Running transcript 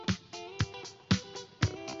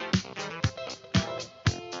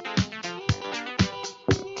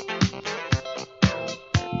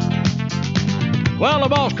Well, the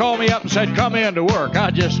boss called me up and said, come in to work.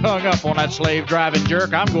 I just hung up on that slave-driving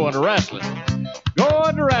jerk. I'm going to wrestling.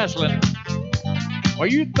 Going to wrestling. Well,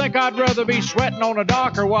 you'd think I'd rather be sweating on a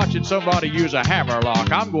dock or watching somebody use a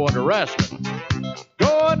hammerlock. I'm going to wrestling.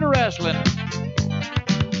 Going to wrestling.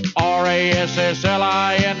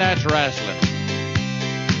 R-A-S-S-L-I-N, that's wrestling.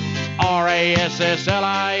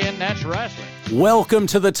 R-A-S-S-L-I-N, that's wrestling. Welcome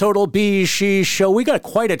to the Total BeezSheez Show. We got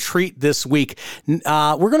quite a treat this week. We're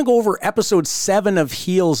going to go over episode 7 of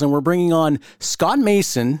Heels, and we're bringing on Scott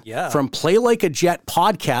Mason from Play Like a Jet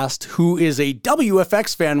podcast, who is a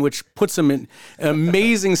WFX fan, which puts him in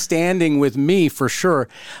amazing standing with me for sure.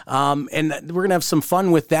 And we're going to have some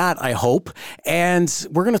fun with that, I hope. And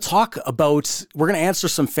we're going to answer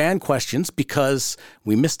some fan questions because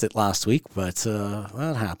we missed it last week, but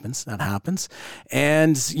that happens.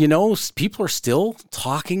 And, you know, people are still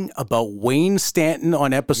talking about Wayne Stanton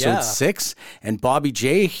on episode 6, and Bobby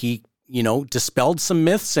J. He, dispelled some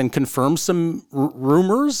myths and confirmed some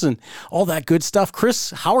rumors and all that good stuff.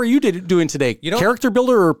 Chris, how are you doing today? Character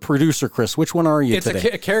builder or producer, Chris? Which one are you today?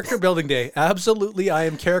 It's a character building day. Absolutely, I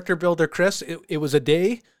am character builder, Chris. It was a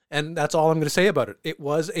day, and that's all I'm going to say about it. It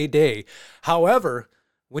was a day. However,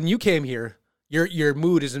 when you came here, your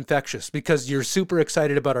mood is infectious because you're super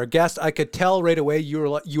excited about our guest. I could tell right away you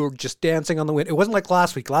were just dancing on the wind. It wasn't like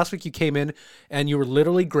last week. Last week you came in and you were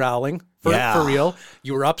literally growling for real.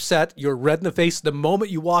 You were upset. You were red in the face. The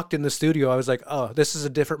moment you walked in the studio, I was like, oh, this is a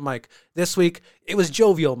different Mike. This week, it was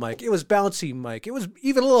jovial Mike. It was bouncy Mike. It was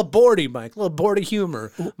even a little boardy Mike, a little boardy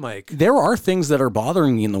humor Mike. There are things that are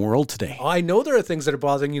bothering me in the world today. I know there are things that are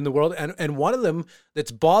bothering you in the world. And one of them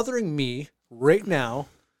that's bothering me right now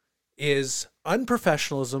is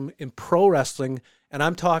unprofessionalism in pro wrestling. And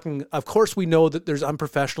I'm talking, of course, we know that there's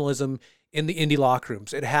unprofessionalism in the indie locker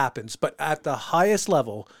rooms. It happens. But at the highest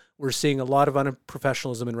level, we're seeing a lot of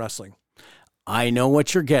unprofessionalism in wrestling. I know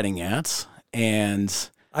what you're getting at. And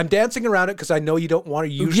I'm dancing around it because I know you don't want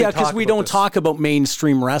to usually talk about because we don't talk about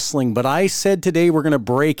mainstream wrestling. But I said today we're going to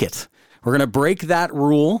break it. We're going to break that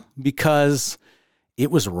rule because it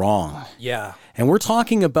was wrong. Yeah. And we're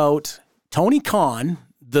talking about Tony Khan,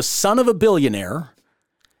 the son of a billionaire,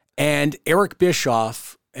 and Eric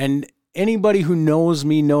Bischoff. And anybody who knows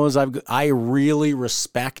me knows I really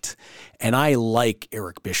respect and I like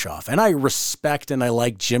Eric Bischoff. And I respect and I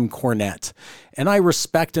like Jim Cornette. And I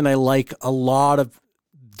respect and I like a lot of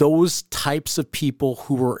those types of people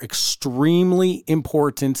who were extremely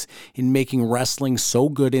important in making wrestling so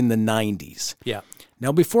good in the 90s. Yeah.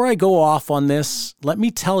 Now, before I go off on this, let me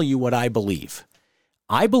tell you what I believe.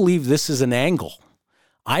 I believe this is an angle.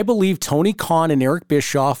 I believe Tony Khan and Eric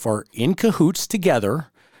Bischoff are in cahoots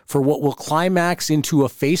together for what will climax into a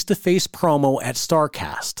face-to-face promo at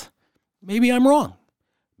StarCast. Maybe I'm wrong.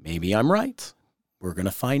 Maybe I'm right. We're going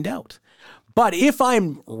to find out. But if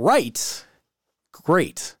I'm right,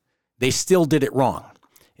 great. They still did it wrong.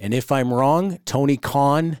 And if I'm wrong, Tony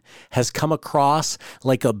Khan has come across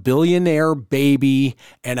like a billionaire baby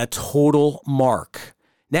and a total mark.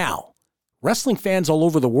 Now, wrestling fans all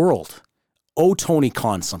over the world owe Tony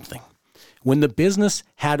Khan something. When the business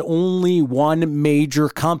had only one major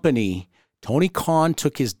company, Tony Khan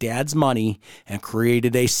took his dad's money and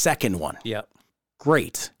created a second one. Yep.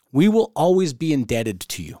 Great. We will always be indebted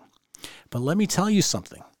to you. But let me tell you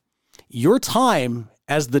something. Your time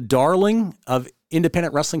as the darling of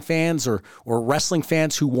independent wrestling fans or wrestling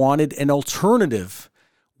fans who wanted an alternative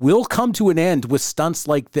will come to an end with stunts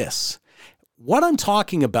like this. What I'm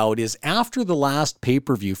talking about is after the last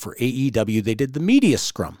pay-per-view for AEW, they did the media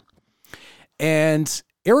scrum. And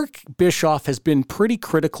Eric Bischoff has been pretty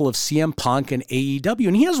critical of CM Punk and AEW,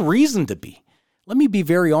 and he has reason to be. Let me be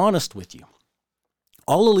very honest with you.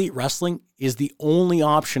 All Elite Wrestling is the only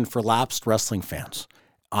option for lapsed wrestling fans.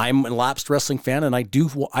 I'm a lapsed wrestling fan, and I do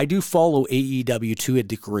follow AEW to a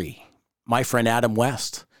degree. My friend Adam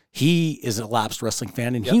West, he is a lapsed wrestling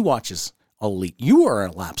fan, and he watches All Elite. You are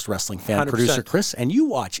a lapsed wrestling fan, 100%. Producer Chris, and you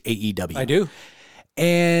watch AEW. I do.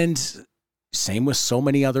 And same with so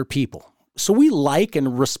many other people. So we like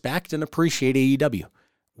and respect and appreciate AEW.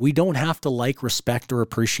 We don't have to like, respect, or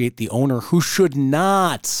appreciate the owner who should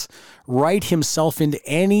not write himself into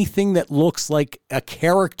anything that looks like a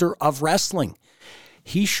character of wrestling.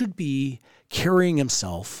 He should be carrying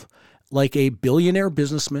himself like a billionaire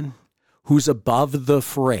businessman who's above the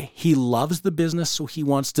fray. He loves the business, so he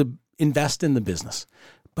wants to invest in the business.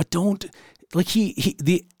 But don't, like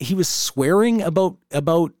he was swearing about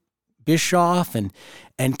Bischoff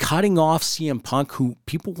and cutting off CM Punk, who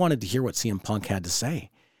people wanted to hear what CM Punk had to say.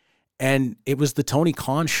 And it was the Tony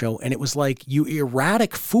Khan show, and it was like, you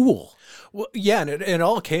erratic fool. Well, yeah, and it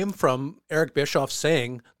all came from Eric Bischoff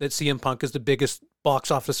saying that CM Punk is the biggest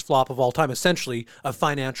box office flop of all time, essentially a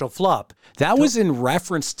financial flop. That was in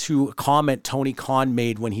reference to a comment Tony Khan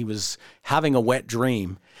made when he was having a wet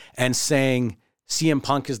dream and saying CM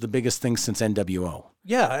Punk is the biggest thing since NWO.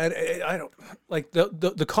 Yeah, and I don't like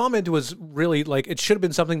the comment was really like it should have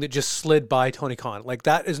been something that just slid by Tony Khan. Like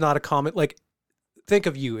that is not a comment. Like think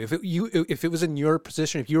of you if it was in your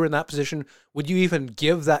position, if you were in that position, would you even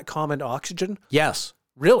give that comment oxygen? Yes,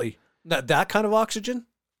 really, that kind of oxygen.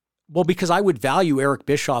 Well, because I would value Eric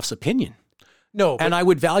Bischoff's opinion. No, and I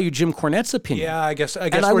would value Jim Cornette's opinion. Yeah, I guess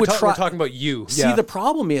we're talking about you. See, the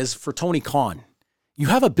problem is for Tony Khan, you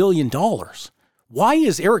have $1 billion. Why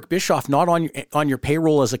is Eric Bischoff not on your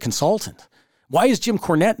payroll as a consultant? Why is Jim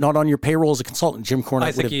Cornette not on your payroll as a consultant? Jim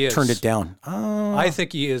Cornette would have turned it down. I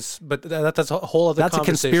think he is, but that's a whole other That's a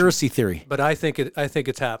conspiracy theory. But I think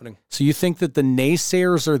it's happening. So you think that the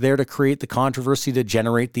naysayers are there to create the controversy to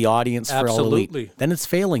generate the audience for All Elite? Then it's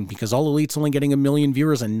failing because All Elite's only getting 1 million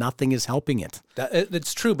viewers and nothing is helping it.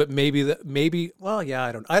 It's true, but well, yeah,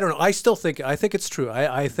 I don't know. I think it's true.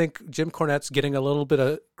 I think Jim Cornette's getting a little bit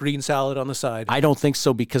of green salad on the side. I don't think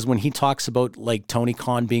so because when he talks about like Tony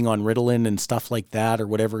Khan being on Ritalin and stuff like that or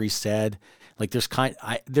whatever he said, like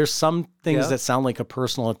there's some things that sound like a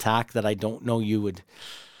personal attack that I don't know you would.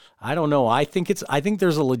 I don't know. I think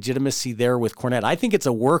there's a legitimacy there with Cornette. I think it's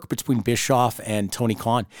a work between Bischoff and Tony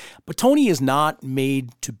Khan. But Tony is not made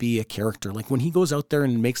to be a character. Like when he goes out there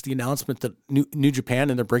and makes the announcement that New Japan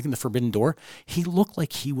and they're breaking the forbidden door, he looked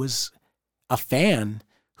like he was a fan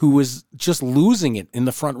who was just losing it in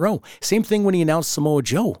the front row. Same thing when he announced Samoa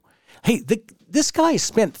Joe. Hey, this guy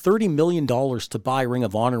spent $30 million to buy Ring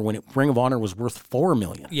of Honor when Ring of Honor was worth $4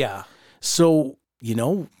 million. Yeah. So,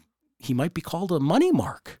 he might be called a money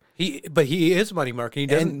mark. But he is money mark, and he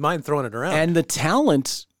doesn't mind throwing it around. And the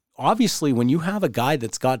talent, obviously, when you have a guy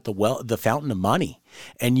that's got the fountain of money,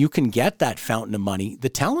 and you can get that fountain of money, the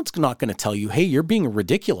talent's not going to tell you, hey, you're being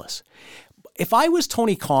ridiculous. If I was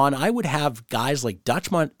Tony Khan, I would have guys like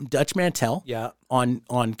Dutch Mantel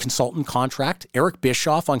on consultant contract, Eric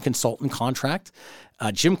Bischoff on consultant contract,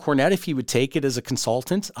 Jim Cornette, if he would take it as a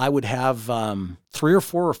consultant. I would have 3 or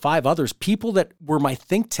 4 or 5 others, people that were my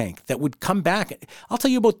think tank that would come back. I'll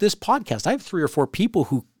tell you about this podcast. I have 3 or 4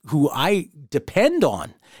 people who I depend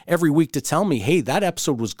on every week to tell me, hey, that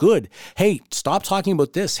episode was good. Hey, stop talking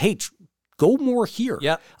about this. Hey, go more here.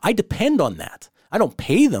 Yeah. I depend on that. I don't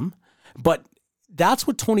pay them, but that's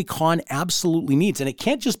what Tony Khan absolutely needs. And it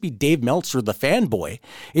can't just be Dave Meltzer, the fanboy.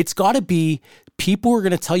 It's got to be people who are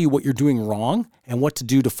going to tell you what you're doing wrong and what to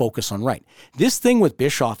do to focus on right. This thing with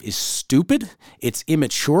Bischoff is stupid, it's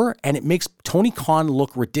immature, and it makes Tony Khan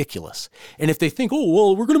look ridiculous. And if they think, oh,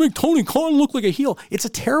 well, we're going to make Tony Khan look like a heel, it's a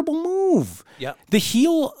terrible move. Yeah. The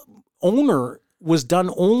heel owner was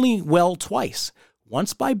done only well twice.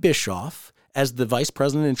 Once by Bischoff as the vice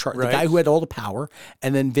president in charge, the guy who had all the power,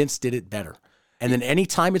 and then Vince did it better. And then any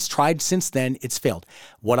time it's tried since then, it's failed.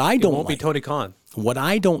 It won't be Tony Khan. What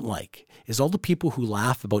I don't like is all the people who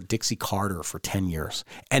laugh about Dixie Carter for 10 years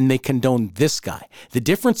and they condone this guy. The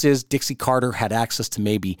difference is Dixie Carter had access to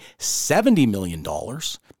maybe $70 million,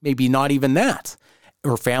 maybe not even that.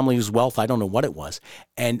 Her family's wealth, I don't know what it was.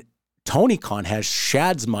 And Tony Khan has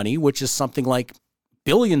Shad's money, which is something like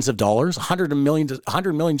billions of dollars, $100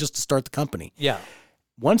 million just to start the company. Yeah.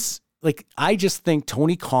 I just think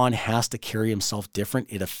Tony Khan has to carry himself different.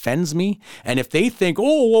 It offends me. And if they think,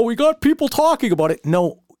 oh, well, we got people talking about it.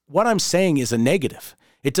 No, what I'm saying is a negative.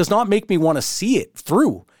 It does not make me want to see it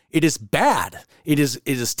through. It is bad. It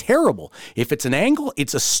is terrible. If it's an angle,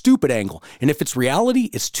 it's a stupid angle. And if it's reality,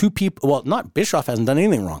 it's two people. Well, not Bischoff hasn't done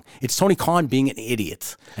anything wrong. It's Tony Khan being an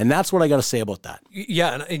idiot. And that's what I got to say about that.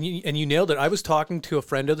 Yeah, and you nailed it. I was talking to a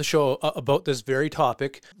friend of the show about this very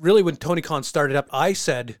topic. Really, when Tony Khan started up, I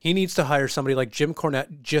said he needs to hire somebody like Jim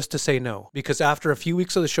Cornette just to say no. Because after a few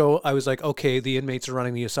weeks of the show, I was like, okay, the inmates are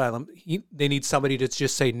running the asylum. They need somebody to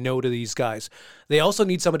just say no to these guys. They also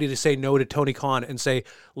need somebody to say no to Tony Khan and say,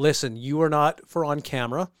 listen, you are not for on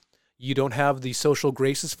camera. You don't have the social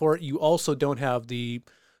graces for it. You also don't have the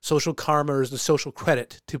social karma or the social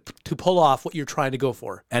credit to pull off what you're trying to go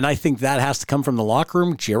for. And I think that has to come from the locker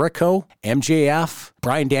room. Jericho, MJF,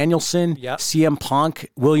 Bryan Danielson, CM Punk,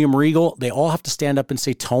 William Regal, they all have to stand up and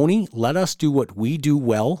say, Tony, let us do what we do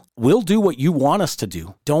well. We'll do what you want us to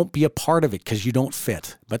do. Don't be a part of it because you don't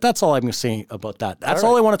fit. But that's all I'm going to say about that. That's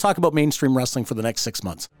all I want to talk about mainstream wrestling for the next 6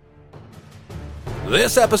 months.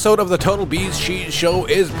 This episode of the Total BeezSheez Show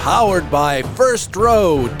is powered by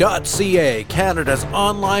FirstRow.ca, Canada's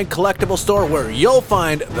online collectible store where you'll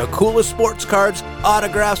find the coolest sports cards,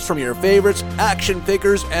 autographs from your favorites, action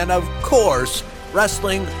figures, and of course,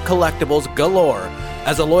 wrestling collectibles galore.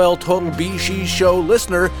 As a loyal Total BeezSheez Show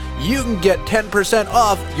listener, you can get 10%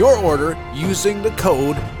 off your order using the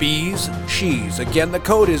code BeezSheez. Again, the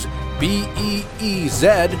code is BeezSheez,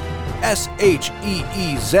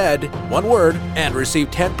 one word, and receive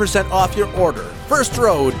 10% off your order.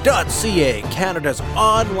 FirstRow.ca, Canada's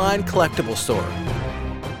online collectible store.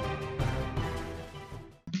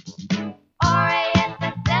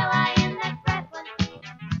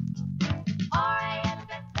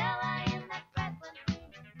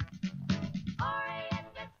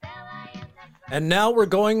 And now we're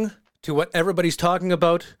going to what everybody's talking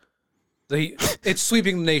about. It's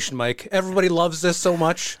sweeping the nation, Mike. Everybody loves this so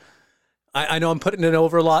much. I know I'm putting it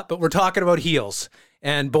over a lot, but we're talking about heels.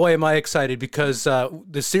 And boy, am I excited because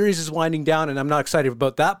the series is winding down, and I'm not excited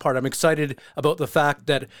about that part. I'm excited about the fact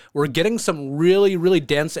that we're getting some really, really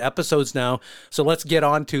dense episodes now. So let's get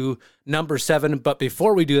on to number 7. But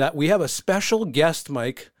before we do that, we have a special guest,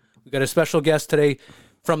 Mike. We got a special guest today.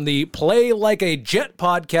 From the Play Like a Jet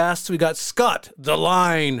podcast, we got Scott, the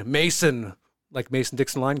Line, Mason. Like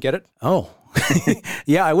Mason-Dixon line, get it? Oh,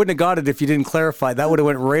 yeah, I wouldn't have got it if you didn't clarify. That would have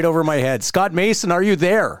went right over my head. Scott Mason, are you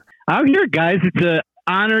there? I'm here, guys. It's an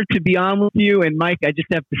honor to be on with you. And Mike, I just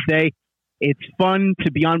have to say, it's fun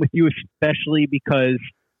to be on with you, especially because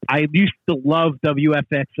I used to love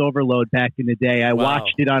WFX Overload back in the day. I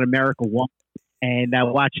watched it on America One. And I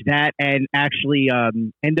watched that, and actually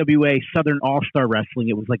NWA Southern All-Star Wrestling.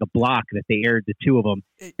 It was like a block that they aired, the two of them.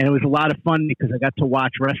 And it was a lot of fun because I got to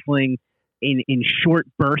watch wrestling in short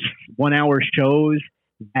bursts, 1-hour shows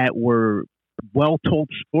that were well-told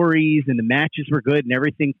stories, and the matches were good, and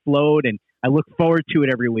everything flowed. And I look forward to it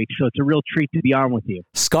every week. So it's a real treat to be on with you.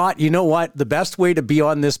 Scott, you know what? The best way to be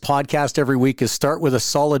on this podcast every week is start with a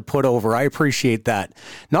solid put over. I appreciate that.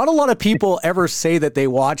 Not a lot of people ever say that they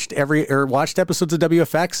watched episodes of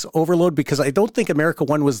WFX Overload because I don't think America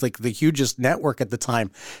One was like the hugest network at the time.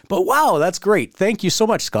 But wow, that's great. Thank you so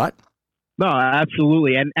much, Scott. No,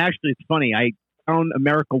 absolutely. And actually, it's funny. I found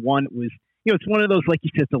America One was, it's one of those, like you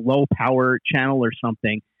said, it's a low power channel or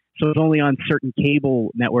something. So it's only on certain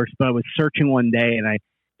cable networks, but I was searching one day and I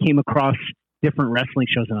came across different wrestling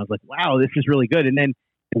shows and I was like, wow, this is really good. And then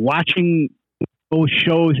watching those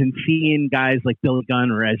shows and seeing guys like Billy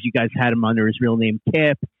Gunn, or as you guys had him under his real name,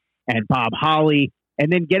 Kip, and Bob Holly,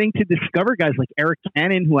 and then getting to discover guys like Eric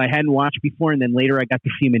Cannon, who I hadn't watched before. And then later I got to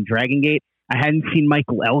see him in Dragon Gate. I hadn't seen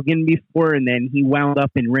Michael Elgin before, and then he wound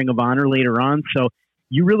up in Ring of Honor later on. So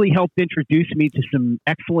you really helped introduce me to some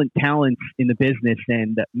excellent talents in the business,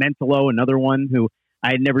 and Mentalo, another one who I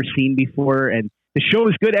had never seen before. And the show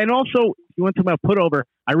is good. And also, if you want to talk about put over,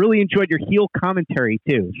 I really enjoyed your heel commentary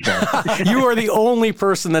too. So. You are the only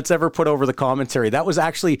person that's ever put over the commentary. That was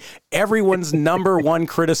actually everyone's number one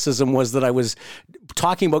criticism, was that I was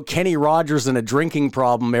talking about Kenny Rogers and a drinking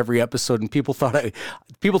problem every episode, and people thought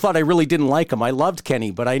I really didn't like him. I loved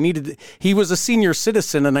Kenny, but he was a senior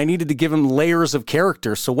citizen, and I needed to give him layers of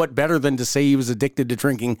character. So what better than to say he was addicted to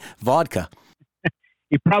drinking vodka?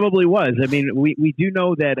 He probably was. I mean, we do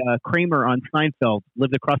know that Kramer on Seinfeld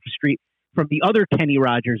lived across the street from the other Kenny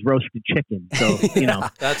Rogers roasted chicken. So,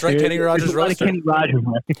 That's right, Kenny Rogers roasted. Kenny Rogers.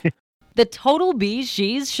 The Total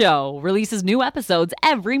BeezSheez Show releases new episodes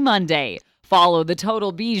every Monday. Follow the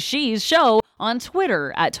Total BeezSheez Show on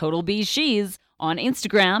Twitter at Total BeezSheez, on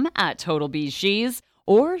Instagram at Total BeezSheez,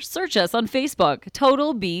 or search us on Facebook,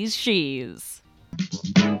 Total BeezSheez.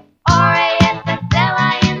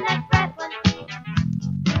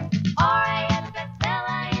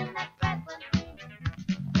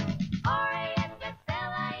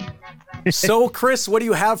 So, Chris, what do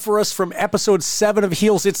you have for us from episode 7 of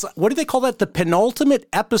Heels? It's, what do they call that? The penultimate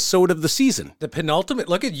episode of the season. The penultimate?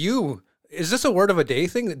 Look at you. Is this a word of a day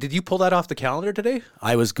thing? Did you pull that off the calendar today?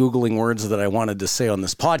 I was Googling words that I wanted to say on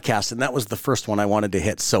this podcast, and that was the first one I wanted to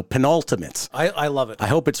hit. So, penultimate. I love it. I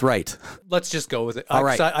hope it's right. Let's just go with it. All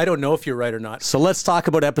right. I don't know if you're right or not. So, let's talk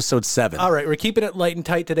about episode 7. All right. We're keeping it light and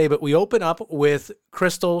tight today, but we open up with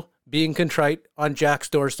Crystal being contrite on Jack's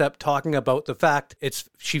doorstep, talking about the fact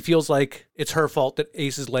she feels like it's her fault that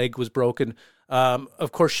Ace's leg was broken.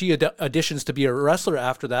 Of course, she auditions to be a wrestler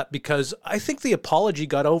after that because I think the apology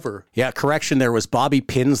got over. Yeah, correction. There was Bobby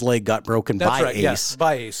Pinn's leg got broken by Ace. Yes,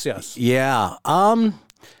 by Ace, yes. Yeah.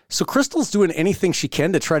 So Crystal's doing anything she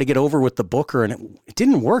can to try to get over with the Booker, and it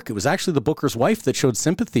didn't work. It was actually the Booker's wife that showed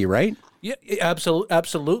sympathy, right? Yeah,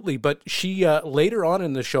 absolutely. But she later on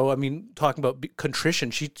in the show, I mean, talking about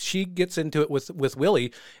contrition, she gets into it with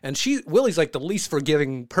Willie, and Willie's like the least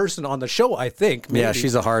forgiving person on the show, I think. Maybe. Yeah,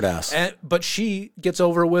 she's a hard ass. But she gets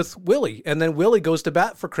over with Willie, and then Willie goes to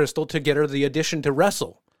bat for Crystal to get her the audition to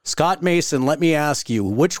wrestle. Scott Mason, let me ask you,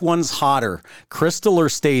 which one's hotter, Crystal or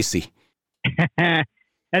Stacy?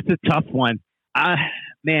 That's a tough one.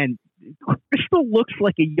 Man, Crystal looks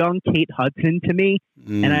like a young Kate Hudson to me,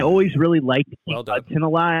 and I always really liked Kate Hudson a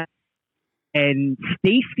lot. And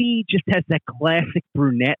Stacy just has that classic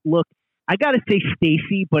brunette look. I got to say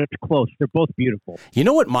Stacy, but it's close. They're both beautiful. You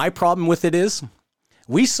know what my problem with it is?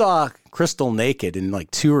 We saw Crystal naked in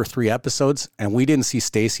like 2 or 3 episodes, and we didn't see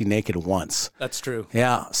Stacy naked once. That's true.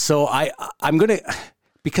 Yeah, so I'm going to,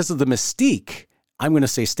 because of the mystique, I'm going to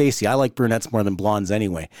say Stacy. I like brunettes more than blondes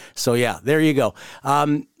anyway. So yeah, there you go.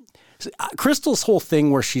 Crystal's whole thing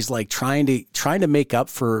where she's like trying to make up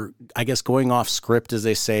for, I guess, going off script, as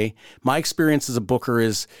they say. My experience as a booker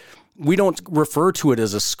is we don't refer to it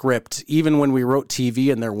as a script. Even when we wrote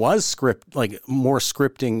TV and there was script, like more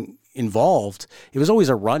scripting involved, it was always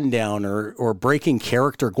a rundown or breaking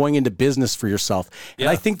character, going into business for yourself. And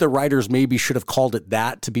I think the writers maybe should have called it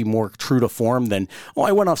that to be more true to form than, oh,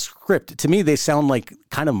 I went off script. To me, they sound like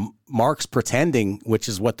kind of Mark's pretending, which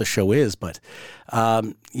is what the show is. But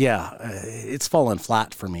it's fallen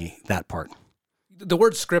flat for me, that part. The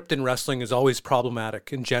word script in wrestling is always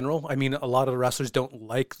problematic in general. I mean, a lot of the wrestlers don't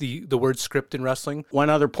like the word script in wrestling. One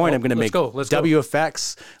other point I'm going to make. Let's go.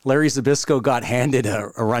 WFX, Larry Zbyszko got handed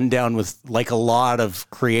a rundown with like a lot of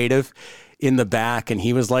creative in the back, and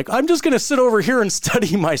he was like, I'm just going to sit over here and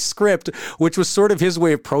study my script, which was sort of his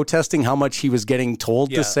way of protesting how much he was getting told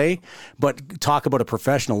to say. But talk about a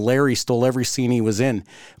professional. Larry stole every scene he was in.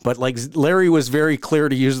 But like Larry was very clear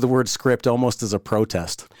to use the word script almost as a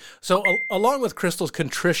protest. So along with Crystal's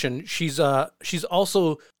contrition, she's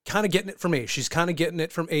also kind of getting it from Ace. She's kind of getting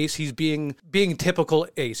it from Ace. He's being typical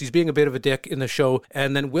Ace. He's being a bit of a dick in the show.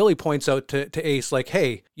 And then Willie points out to Ace, like,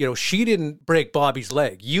 hey, she didn't break Bobby's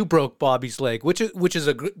leg. You broke Bobby's leg, which is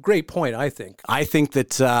a great point, I think. I think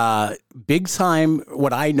that big time,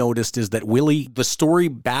 what I noticed is that Willie, the story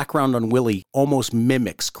background on Willie almost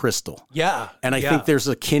mimics Crystal. Yeah. And I think there's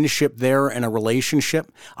a kinship there and a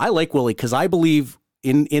relationship. I like Willie because I believe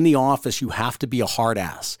in the office you have to be a hard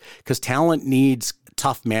ass because talent needs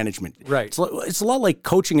tough management. Right. It's a lot like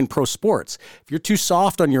coaching in pro sports. If you're too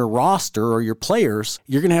soft on your roster or your players,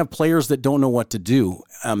 you're going to have players that don't know what to do.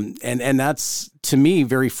 And that's, to me,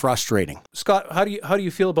 very frustrating. Scott, how do you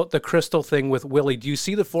feel about the Crystal thing with Willie? Do you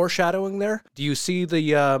see the foreshadowing there? Do you see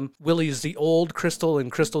the Willie's the old Crystal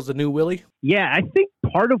and Crystal's the new Willie? Yeah, I think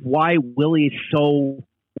part of why Willie is so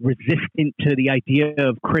resistant to the idea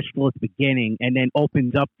of Crystal at the beginning and then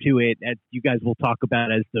opens up to it, as you guys will talk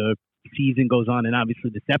about as the season goes on and obviously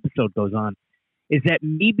this episode goes on, is that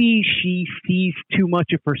maybe she sees too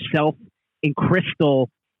much of herself in Crystal,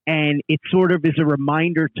 and it sort of is a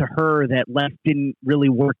reminder to her that life didn't really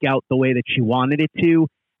work out the way that she wanted it to.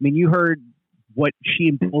 I mean, you heard what she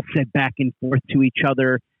and Bill said back and forth to each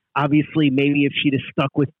other. Obviously, maybe if she'd have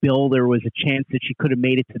stuck with Bill, there was a chance that she could have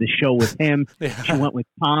made it to the show with him. She went with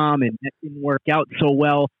Tom, and that didn't work out so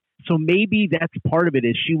well. So maybe that's part of it,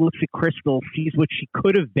 is she looks at Crystal, sees what she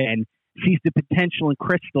could have been, sees the potential in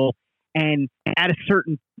Crystal, and at a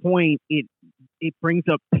certain point, it brings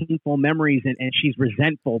up painful memories, and she's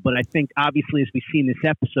resentful. But I think, obviously, as we see in this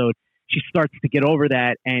episode, she starts to get over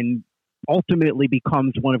that and ultimately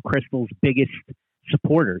becomes one of Crystal's biggest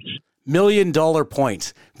supporters. $1 million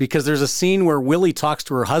point, because there's a scene where Willie talks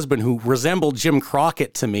to her husband who resembled Jim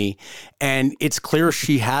Crockett to me, and it's clear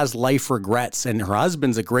she has life regrets, and her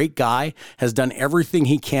husband's a great guy, has done everything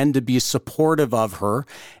he can to be supportive of her,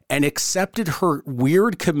 and accepted her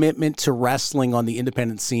weird commitment to wrestling on the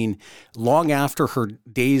independent scene long after her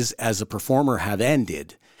days as a performer have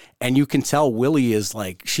ended. And you can tell Willie is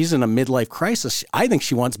like, she's in a midlife crisis. I think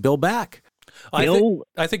she wants Bill back. I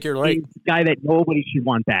think you're right. The guy that nobody should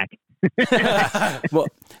want back. Well,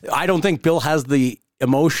 I don't think Bill has the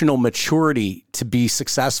emotional maturity to be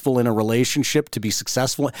successful in a relationship, to be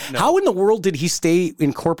successful. No. How in the world did he stay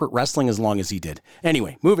in corporate wrestling as long as he did?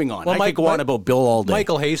 Anyway, moving on. Well, I could go on about Bill all day.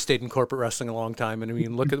 Michael Hayes stayed in corporate wrestling a long time, and I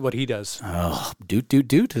mean, look at what he does. Oh,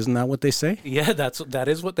 doot. Isn't that what they say? Yeah, that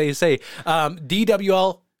is what they say.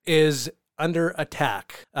 DWL is under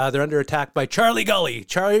attack. They're under attack by Charlie Gully.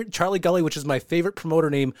 Charlie Gully, which is my favorite promoter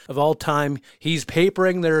name of all time. He's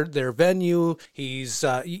papering their venue. He's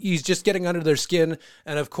just getting under their skin.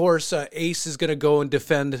 And of course, Ace is going to go and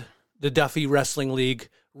defend the Duffy Wrestling League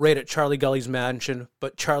right at Charlie Gully's mansion.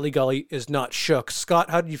 But Charlie Gully is not shook. Scott,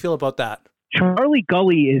 how did you feel about that? Charlie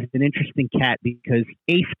Gully is an interesting cat because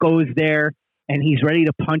Ace goes there and he's ready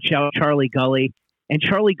to punch out Charlie Gully. And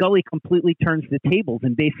Charlie Gully completely turns the tables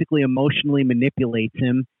and basically emotionally manipulates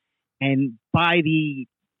him. And by the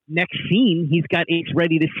next scene, he's got Ace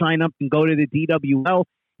ready to sign up and go to the DWL.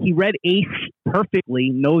 He read Ace perfectly,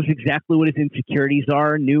 knows exactly what his insecurities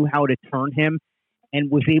are, knew how to turn him. and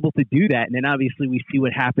was able to do that. And then obviously we see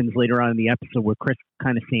what happens later on in the episode where Chris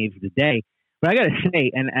kind of saves the day. But I got to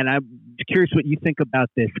say, and I'm curious what you think about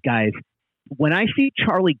this, guys. When I see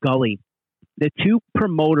Charlie Gully, the two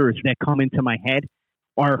promoters that come into my head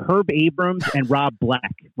are Herb Abrams and Rob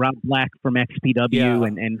Black. Rob Black from XPW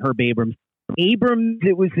and Herb Abrams. Abrams,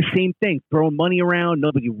 it was the same thing, throwing money around.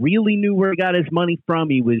 Nobody really knew where he got his money from.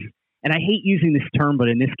 He was, and I hate using this term, but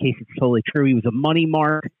in this case, it's totally true. He was a money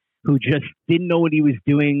mark who just didn't know what he was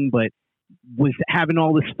doing, but was having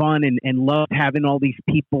all this fun and loved having all these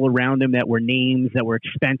people around him that were names, that were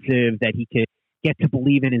expensive, that he could get to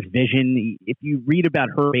believe in his vision. If you read about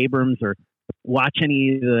Herb Abrams or watch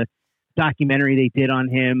any of the documentary they did on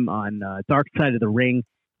him on Dark Side of the Ring,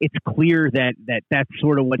 it's clear that that's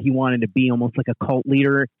sort of what he wanted to be, almost like a cult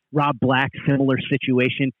leader. Rob Black, similar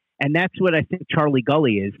situation. And that's what I think Charlie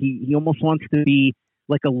Gully is. He almost wants to be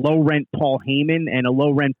like a low-rent Paul Heyman, and a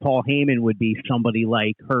low-rent Paul Heyman would be somebody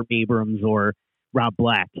like Herb Abrams or Rob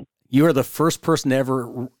Black. You are the first person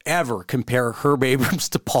to ever compare Herb Abrams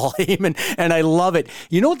to Paul Heyman, and I love it.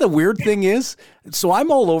 You know what the weird thing is? So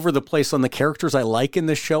I'm all over the place on the characters I like in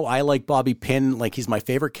this show. I like Bobby Pinn, like he's my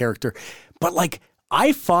favorite character. But like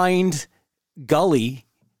I find Gully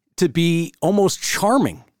to be almost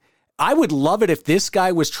charming. I would love it if this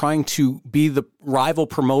guy was trying to be the rival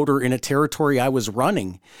promoter in a territory I was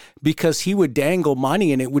running, because he would dangle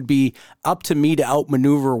money and it would be up to me to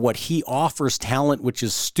outmaneuver what he offers talent, which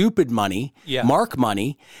is stupid money, mark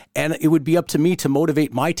money. And it would be up to me to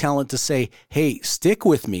motivate my talent to say, hey, stick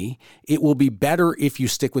with me. It will be better if you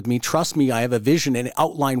stick with me. Trust me, I have a vision, and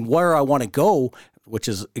outline where I want to go, which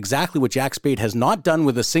is exactly what Jack Spade has not done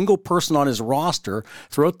with a single person on his roster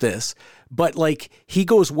throughout this. But like he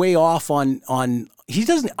goes way off on he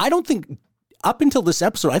doesn't, I don't think up until this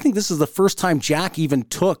episode, I think this is the first time Jack even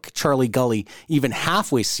took Charlie Gully even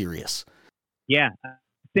halfway serious. Yeah. I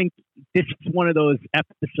think this is one of those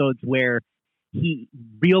episodes where he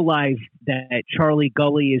realized that Charlie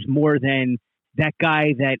Gully is more than that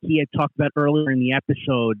guy that he had talked about earlier in the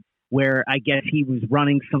episode, where I guess he was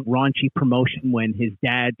running some raunchy promotion when his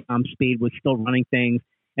dad, Tom Spade, was still running things.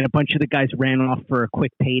 And a bunch of the guys ran off for a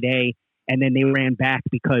quick payday. And then they ran back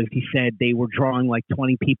because he said they were drawing like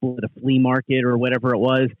 20 people at a flea market or whatever it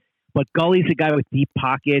was. But Gully's a guy with deep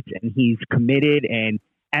pockets, and he's committed. And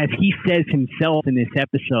as he says himself in this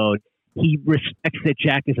episode, he respects that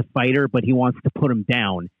Jack is a fighter, but he wants to put him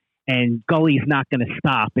down. And Gully's not going to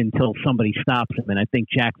stop until somebody stops him. And I think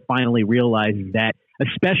Jack finally realizes that,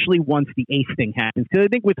 especially once the Ace thing happens. Because I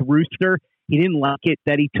think with Rooster, he didn't like it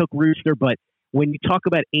that he took Rooster. But when you talk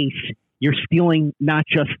about Ace, you're stealing not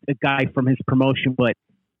just a guy from his promotion, but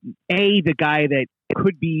A, the guy that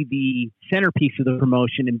could be the centerpiece of the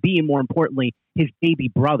promotion, and B, and more importantly, his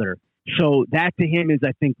baby brother. So that to him is,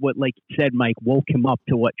 I think, what, like you said, Mike, woke him up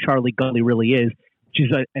to what Charlie Gully really is, which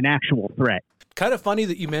is an actual threat. Kind of funny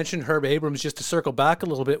that you mentioned Herb Abrams. Just to circle back a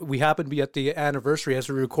little bit, we happen to be at the anniversary as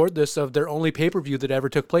we record this of their only pay-per-view that ever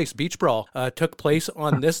took place. Beach Brawl took place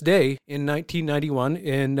on this day in 1991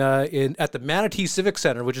 in at the Manatee Civic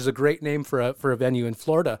Center, which is a great name for a venue in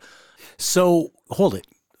Florida. So hold it.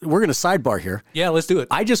 We're going to sidebar here. Yeah, let's do it.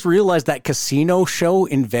 I just realized that casino show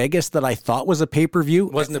in Vegas that I thought was a pay-per-view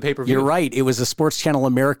wasn't a pay-per-view. You're right. It was a Sports Channel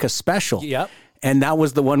America special. Yep. And that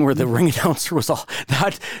was the one where the ring announcer was all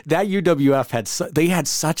that UWF they had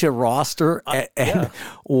such a roster, and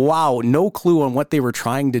wow, no clue on what they were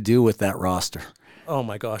trying to do with that roster. Oh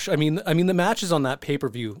my gosh! I mean the matches on that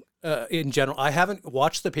pay-per-view in general. I haven't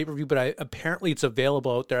watched the pay-per-view, but apparently it's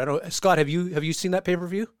available out there. I don't. Scott, have you seen that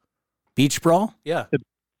pay-per-view? Beach Brawl? Yeah. The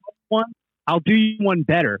one, I'll do you one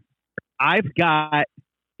better. I've got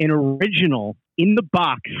an original in the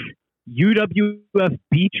box UWF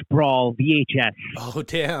Beach Brawl VHS. Oh,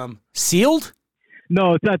 damn. Sealed?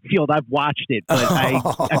 No, it's not sealed. I've watched it, but I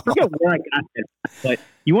forget where I got it. But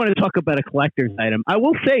you want to talk about a collector's item. I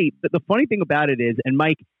will say that the funny thing about it is, and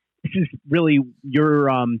Mike, this is really your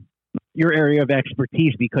area of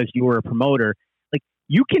expertise because you were a promoter. Like,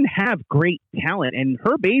 you can have great talent. And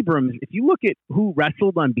Herb Abrams, if you look at who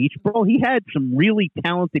wrestled on Beach Brawl, he had some really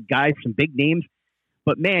talented guys, some big names.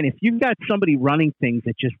 But man, if you've got somebody running things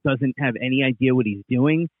that just doesn't have any idea what he's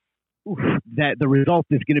doing, that the result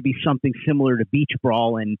is going to be something similar to Beach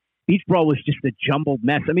Brawl. And Beach Brawl was just a jumbled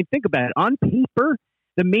mess. I mean, think about it. On paper,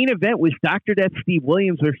 the main event was Dr. Death Steve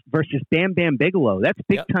Williams versus Bam Bam Bigelow. That's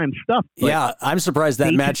big time stuff. Yeah, I'm surprised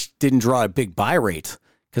that match didn't draw a big buy rate.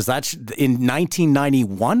 Because that's in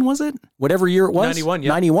 1991, was it? Whatever year it was? 91, yeah.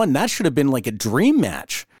 91. That should have been like a dream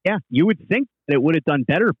match. Yeah, you would think that it would have done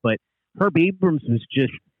better, but Herb Abrams was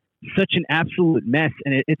just such an absolute mess.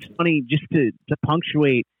 And it's funny, just to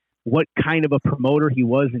punctuate what kind of a promoter he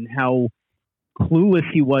was and how clueless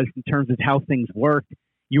he was in terms of how things worked.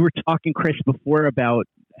 You were talking, Chris, before about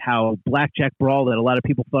how Blackjack Brawl, that a lot of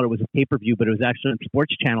people thought it was a pay-per-view, but it was actually on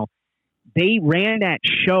Sports Channel. They ran that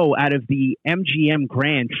show out of the MGM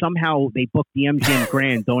Grand. Somehow they booked the MGM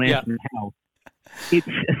Grand. Don't ask me how. It's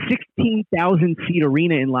a 16,000 seat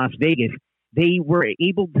arena in Las Vegas. They were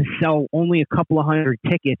able to sell only a couple of hundred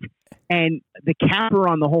tickets. And the capper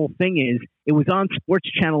on the whole thing is it was on Sports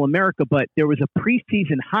Channel America, but there was a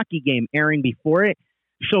preseason hockey game airing before it.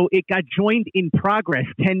 So it got joined in progress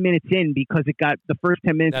 10 minutes in because the first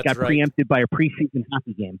 10 minutes got preempted by a preseason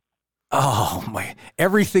hockey game. Oh my!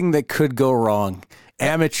 Everything that could go wrong.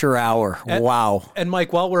 Amateur hour. Wow. And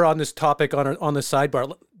Mike, while we're on this topic on the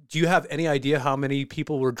sidebar, do you have any idea how many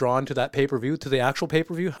people were drawn to that pay-per-view, to the actual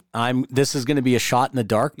pay-per-view? This is going to be a shot in the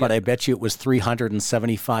dark, but I bet you it was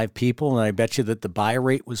 375 people, and I bet you that the buy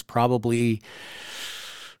rate was probably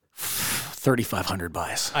 3,500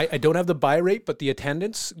 buys. I don't have the buy rate, but the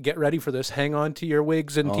attendance, get ready for this. Hang on to your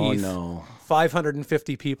wigs and teeth. Oh, no.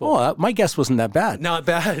 550 people. Oh, my guess wasn't that bad. Not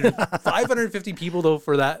bad. 550 people, though,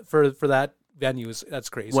 for that venue. That's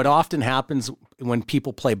crazy. What often happens when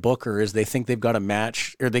people play Booker is they think they've got a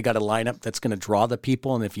match or they got a lineup that's going to draw the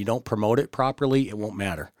people, and if you don't promote it properly, it won't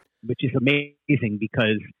matter. Which is amazing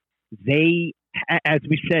because they, as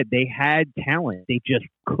we said, they had talent. They just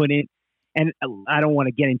couldn't. And I don't want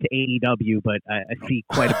to get into AEW, but I see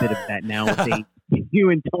quite a bit of that now with you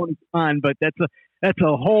and Tony Khan. But that's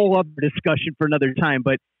a whole other discussion for another time.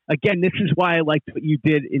 But again, this is why I liked what you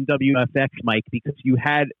did in WFX, Mike, because you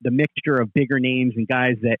had the mixture of bigger names and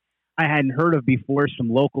guys that I hadn't heard of before, some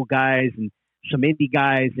local guys and some indie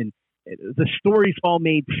guys, and the stories all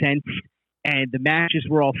made sense, and the matches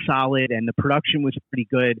were all solid, and the production was pretty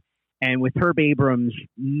good. And with Herb Abrams,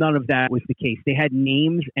 none of that was the case. They had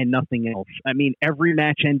names and nothing else. I mean, every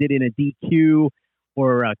match ended in a DQ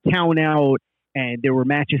or a count out, and there were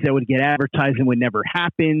matches that would get advertised and would never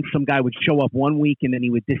happen. Some guy would show up one week and then he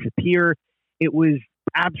would disappear. It was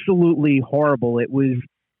absolutely horrible. It was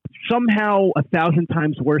somehow 1,000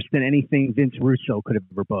 times worse than anything Vince Russo could have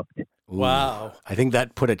ever booked. Wow. I think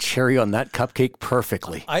that put a cherry on that cupcake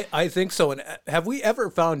perfectly. I think so. And have we ever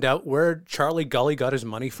found out where Charlie Gully got his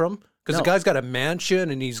money from? Because the guy's got a mansion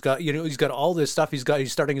and he's got all this stuff.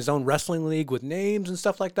 He's starting his own wrestling league with names and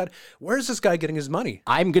stuff like that. Where's this guy getting his money?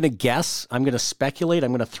 I'm going to guess. I'm going to speculate. I'm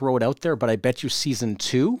going to throw it out there, but I bet you season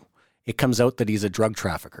 2, it comes out that he's a drug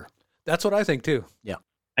trafficker. That's what I think too. Yeah.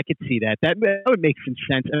 I could see that. That would make some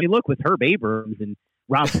sense. I mean, look, with Herb Abrams and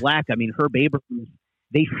Rob Black, I mean, Herb Abrams,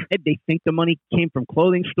 they said they think the money came from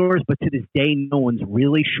clothing stores, but to this day, no one's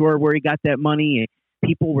really sure where he got that money. And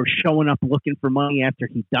people were showing up looking for money after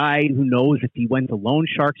he died. Who knows if he went to loan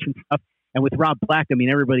sharks and stuff. And with Rob Black, I mean,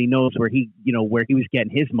 everybody knows where he was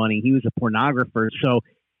getting his money. He was a pornographer. So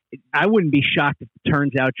I wouldn't be shocked if it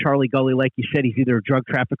turns out Charlie Gully, like you said, he's either a drug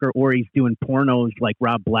trafficker or he's doing pornos like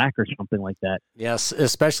Rob Black or something like that. Yes,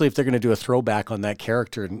 especially if they're going to do a throwback on that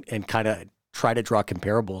character and kind of try to draw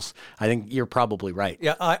comparables. I think you're probably right.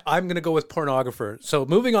 Yeah, I'm going to go with pornographer. So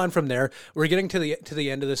moving on from there, we're getting to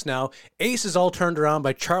the end of this now. Ace is all turned around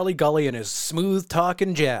by Charlie Gully and his smooth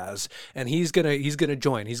talking jazz, and he's gonna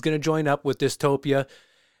join. He's gonna join up with Dystopia.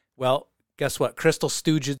 Well, guess what? Crystal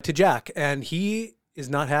stooges to Jack, and he is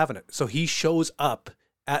not having it. So he shows up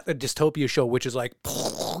at the Dystopia show, which is like,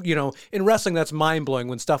 in wrestling, that's mind blowing.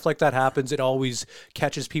 When stuff like that happens, it always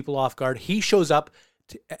catches people off guard. He shows up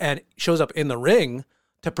in the ring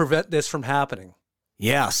to prevent this from happening.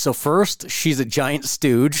 Yeah. So first, she's a giant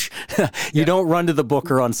stooge. You don't run to the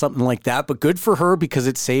booker on something like that, but good for her because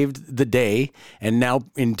it saved the day and now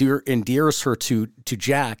endears her to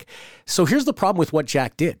Jack. So here's the problem with what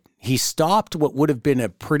Jack did. He stopped what would have been a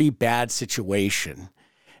pretty bad situation,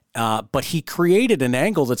 but he created an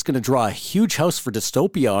angle that's going to draw a huge house for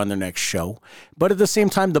Dystopia on their next show. But at the same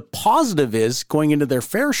time, the positive is going into their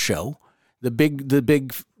fair show, the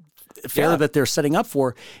big fair that they're setting up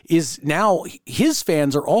for, is now his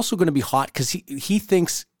fans are also going to be hot because he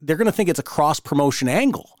thinks they're going to think it's a cross promotion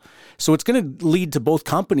angle. So it's going to lead to both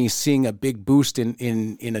companies seeing a big boost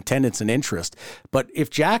in attendance and interest. But if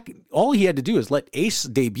Jack, all he had to do is let Ace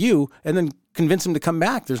debut and then convince him to come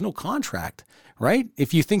back. There's no contract, right?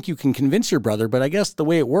 If you think you can convince your brother, but I guess the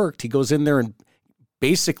way it worked, he goes in there and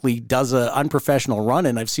basically does an unprofessional run,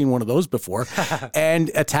 and I've seen one of those before, and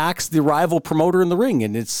attacks the rival promoter in the ring.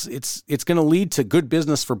 And it's going to lead to good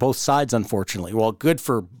business for both sides, unfortunately. Well, good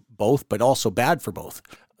for both, but also bad for both.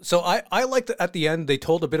 So I liked that at the end, they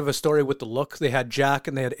told a bit of a story with the look. They had Jack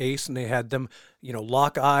and they had Ace and they had them,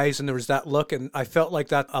 lock eyes, and there was that look. And I felt like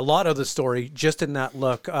that a lot of the story just in that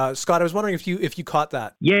look. Scott, I was wondering if you caught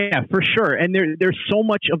that. Yeah, for sure. And there's so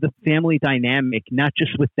much of the family dynamic, not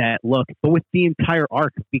just with that look, but with the entire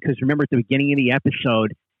arc. Because remember, at the beginning of the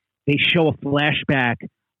episode, they show a flashback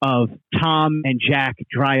of Tom and Jack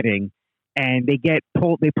driving. And they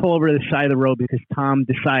pull over to the side of the road because Tom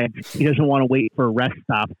decides he doesn't want to wait for a rest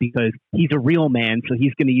stop because he's a real man, so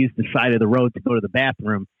he's going to use the side of the road to go to the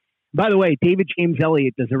bathroom. By the way, David James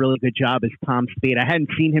Elliott does a really good job as Tom Spade. I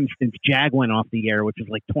hadn't seen him since Jag went off the air, which is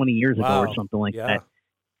like 20 years ago or something like that.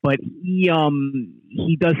 But he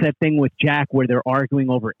does that thing with Jack where they're arguing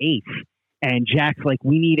over Ace. And Jack's like,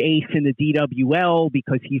 we need Ace in the DWL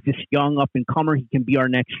because he's this young up-and-comer. He can be our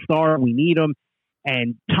next star. We need him.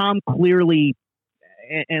 And Tom clearly,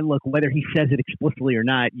 and look, whether he says it explicitly or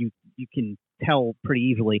not, you can tell pretty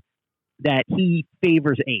easily that he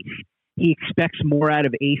favors Ace. He expects more out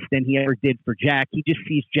of Ace than he ever did for Jack. He just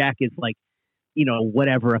sees Jack as like,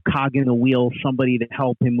 whatever, a cog in the wheel, somebody to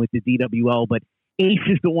help him with the DWL. But Ace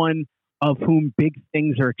is the one of whom big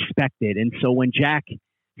things are expected. And so when Jack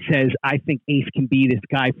says, I think Ace can be this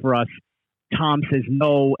guy for us, Tom says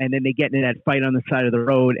no, and then they get into that fight on the side of the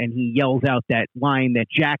road, and he yells out that line that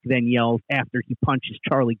Jack then yells after he punches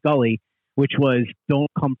Charlie Gully, which was,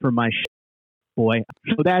 don't come for my boy.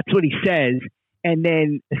 So that's what he says, and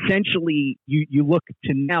then essentially you look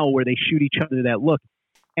to now where they shoot each other that look,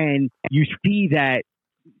 and you see that,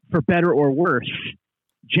 for better or worse,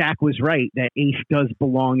 Jack was right, that Ace does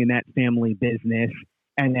belong in that family business,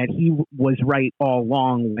 and that he was right all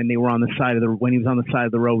along when he was on the side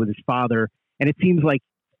of the road with his father. And it seems like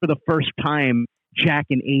for the first time, Jack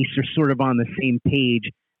and Ace are sort of on the same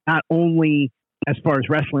page, not only as far as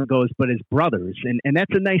wrestling goes, but as brothers. And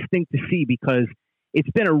that's a nice thing to see because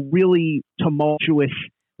it's been a really tumultuous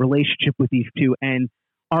relationship with these two. And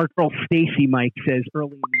our girl Stacy, Mike, says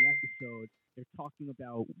early in the episode, they're talking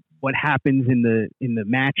about what happens in the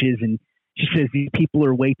matches, and she says these people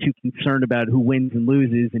are way too concerned about who wins and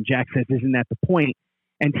loses. And Jack says, isn't that the point?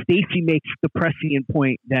 And Stacy makes the prescient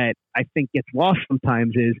point that I think gets lost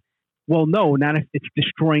sometimes is, well, no, not if it's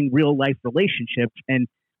destroying real life relationships. And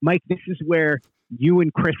Mike, this is where you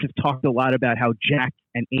and Chris have talked a lot about how Jack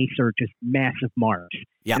and Ace are just massive marks.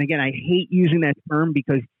 Yeah. And again, I hate using that term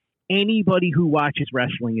because anybody who watches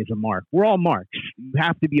wrestling is a mark. We're all marks. You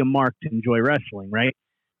have to be a mark to enjoy wrestling, right?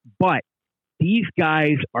 But these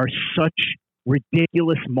guys are such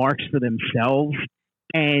ridiculous marks for themselves,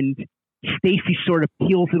 and Stacy sort of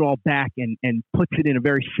peels it all back and puts it in a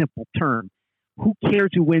very simple term. Who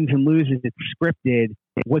cares who wins and loses? It's scripted.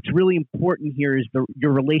 What's really important here is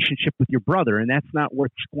your relationship with your brother, and that's not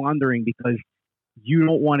worth squandering because you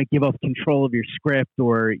don't want to give up control of your script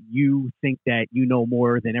or you think that you know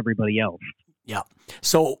more than everybody else. Yeah.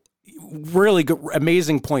 So really good,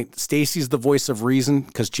 amazing point. Stacy's the voice of reason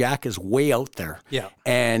because Jack is way out there. Yeah.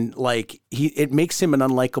 And like it makes him an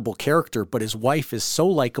unlikable character, but his wife is so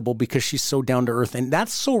likable because she's so down to earth. And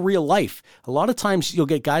that's so real life. A lot of times you'll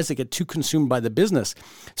get guys that get too consumed by the business.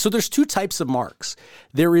 So there's two types of marks.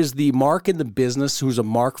 There is the mark in the business who's a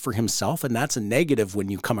mark for himself, and that's a negative when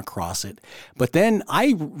you come across it. But then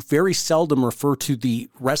I very seldom refer to the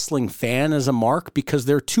wrestling fan as a mark because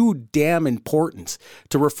they're too damn important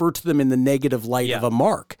to refer to them in the negative light of a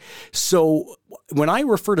mark. So when I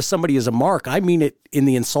refer to somebody as a mark, I mean it in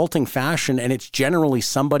the insulting fashion, and it's generally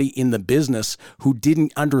somebody in the business who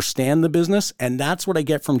didn't understand the business, and that's what I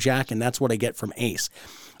get from Jack, and that's what I get from Ace.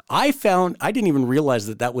 I didn't even realize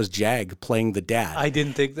that was Jag playing the dad. I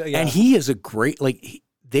didn't think that, yeah. And he is a great,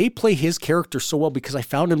 they play his character so well because I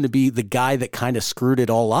found him to be the guy that kind of screwed it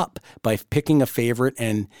all up by picking a favorite.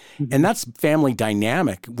 And that's family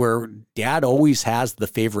dynamic where dad always has the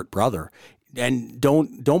favorite brother. And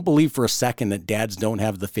don't believe for a second that dads don't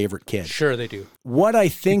have the favorite kid. Sure, they do. What I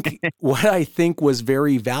think was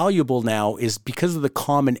very valuable now is because of the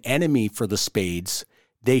common enemy for the Spades,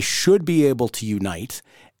 they should be able to unite.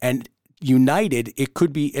 And united, it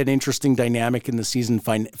could be an interesting dynamic in the season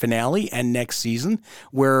finale and next season,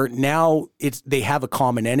 where now they have a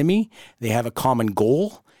common enemy, they have a common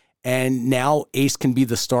goal, and now Ace can be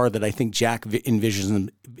the star that I think Jack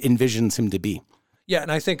envisions him to be. Yeah,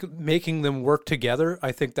 and I think making them work together,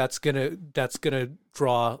 I think that's gonna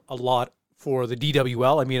draw a lot for the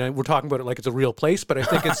DWL. I mean, we're talking about it like it's a real place, but I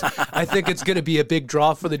think it's going to be a big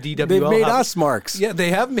draw for the DWL. They've made us marks. Yeah, they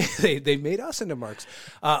have made they made us into marks.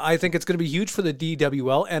 I think it's going to be huge for the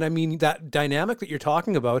DWL, and I mean that dynamic that you're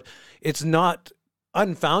talking about. It's not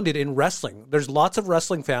unfounded in wrestling. There's lots of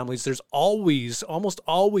wrestling families. There's almost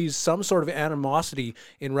always some sort of animosity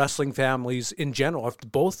in wrestling families in general.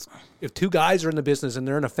 If two guys are in the business and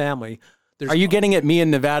they're in a family, are you getting at me in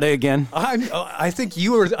Nevada again? I think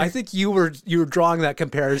you were drawing that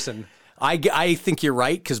comparison. I think you're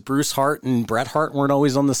right, because Bruce Hart and Bret Hart weren't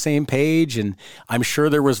always on the same page, and I'm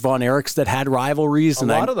sure there was Von Erichs that had rivalries. A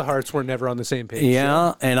lot of the Harts were never on the same page.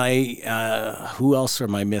 Yeah, and who else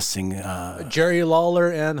am I missing? Jerry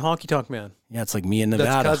Lawler and Honky Tonk Man. Yeah, it's like me in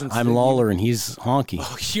Nevada. I'm Lawler and he's Honky.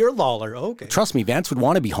 Oh, you're Lawler. Okay. Trust me, Vance would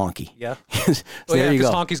want to be Honky. Yeah. So there you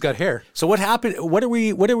go. Honky's got hair. So what happened? What are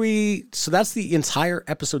we? So that's the entire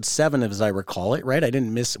episode 7, as I recall it, right? We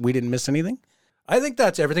didn't miss anything. I think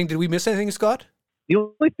that's everything. Did we miss anything, Scott? The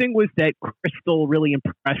only thing was that Crystal really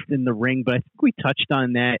impressed in the ring, but I think we touched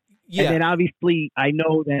on that. Yeah. And then obviously, I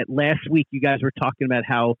know that last week you guys were talking about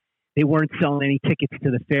how they weren't selling any tickets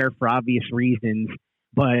to the fair for obvious reasons.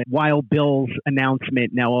 But Wild Bill's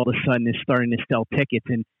announcement now all of a sudden is starting to sell tickets.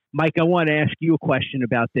 And Mike, I want to ask you a question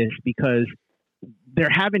about this, because they're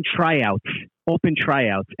having tryouts, open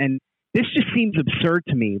tryouts. And this just seems absurd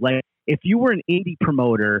to me. Like, if you were an indie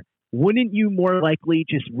promoter, wouldn't you more likely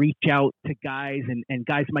just reach out to guys and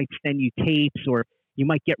guys might send you tapes, or you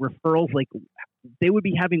might get referrals? Like, they would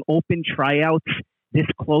be having open tryouts this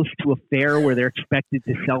close to a fair where they're expected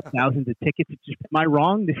to sell thousands of tickets. It's just, am I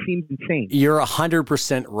wrong? This seems insane. You're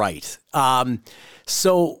 100% right.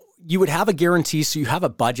 So you would have a guarantee. So you have a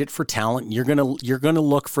budget for talent. You're gonna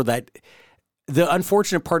look for that. The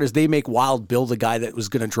unfortunate part is they make Wild Bill the guy that was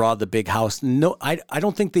going to draw the big house. No, I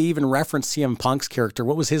don't think they even reference CM Punk's character.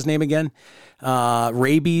 What was his name again?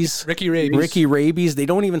 Rabies. Ricky Rabies. Ricky Rabies. They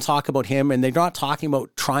don't even talk about him, and they're not talking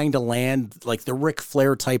about trying to land like the Ric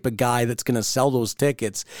Flair type of guy that's going to sell those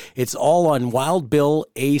tickets. It's all on Wild Bill,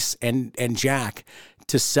 Ace, and Jack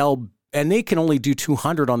to sell, and they can only do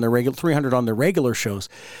 200 on their regular, 300 on their regular shows.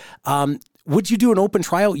 Would you do an open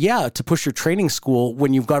tryout? Yeah, to push your training school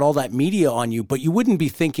when you've got all that media on you, but you wouldn't be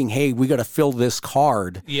thinking, hey, we got to fill this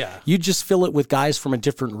card. Yeah. You'd just fill it with guys from a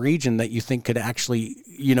different region that you think could actually,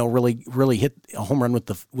 really hit a home run with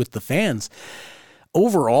the fans.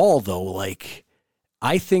 Overall, though, like,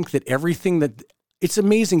 I think that everything that it's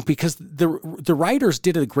amazing, because the writers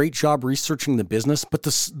did a great job researching the business, but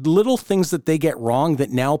the little things that they get wrong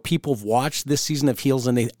that now people have watched this season of Heels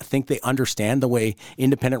and they think they understand the way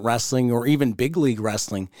independent wrestling or even big league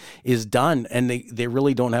wrestling is done, and they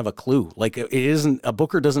really don't have a clue. Like, a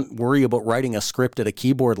booker doesn't worry about writing a script at a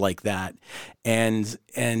keyboard like that, and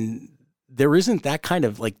there isn't that kind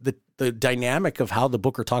of like the dynamic of how the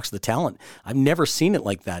booker talks to the talent. I've never seen it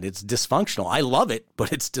like that. It's dysfunctional. I love it,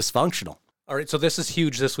 but it's dysfunctional. All right, so this is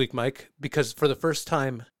huge this week, Mike, because for the first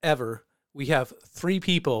time ever, we have 3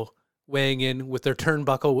 people weighing in with their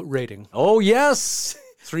turnbuckle rating. Oh, yes.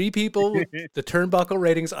 3 people, the turnbuckle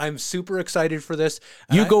ratings. I'm super excited for this.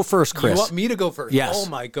 You go first, Chris. You want me to go first? Yes. Oh,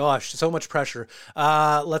 my gosh, so much pressure.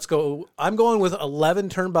 Let's go. I'm going with 11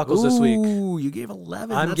 turnbuckles this week. Ooh, you gave 11.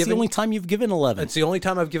 That's the only time you've given 11. It's the only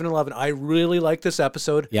time I've given 11. I really like this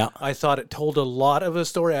episode. Yeah. I thought it told a lot of a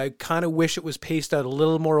story. I kind of wish it was paced out a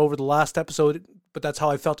little more over the last episode, but that's how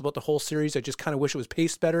I felt about the whole series. I just kind of wish it was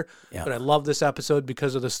paced better. Yeah. But I love this episode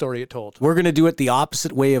because of the story it told. We're going to do it the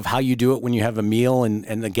opposite way of how you do it when you have a meal and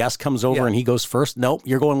the guest comes over and he goes first. Nope,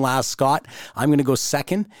 you're going last, Scott. I'm going to go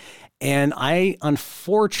second. And I,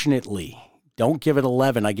 unfortunately, don't give it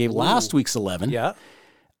 11. I gave last week's 11. Yeah.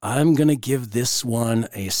 I'm going to give this one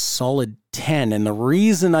a solid 10. And the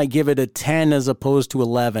reason I give it a 10 as opposed to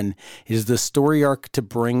 11 is the story arc to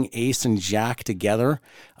bring Ace and Jack together,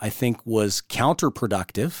 I think, was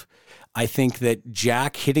counterproductive. I think that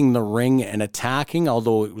Jack hitting the ring and attacking,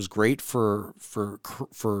 although it was great for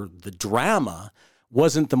the drama,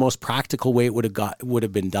 wasn't the most practical way it would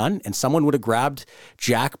have been done. And someone would have grabbed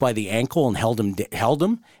Jack by the ankle and held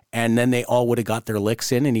him, and then they all would have got their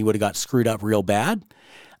licks in and he would have got screwed up real bad.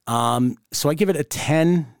 So I give it a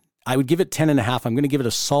 10. I would give it 10 and a half. I'm going to give it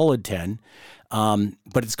a solid 10.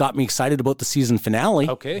 But it's got me excited about the season finale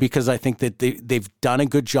because I think that they've done a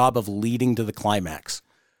good job of leading to the climax.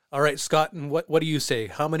 All right, Scott, and what do you say?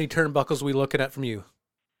 How many turnbuckles are we looking at from you?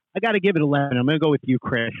 I got to give it 11. I'm going to go with you,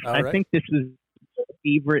 Chris. I think this was my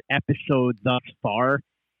favorite episode thus far.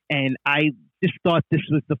 And I just thought this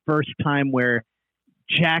was the first time where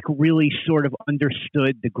Jack really sort of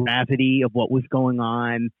understood the gravity of what was going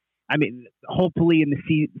on. I mean, hopefully in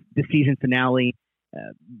the season finale,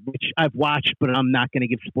 which I've watched, but I'm not going to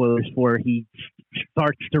give spoilers for, he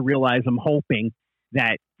starts to realize, I'm hoping,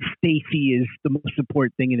 that Stacy is the most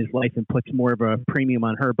important thing in his life and puts more of a premium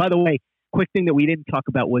on her. By the way, quick thing that we didn't talk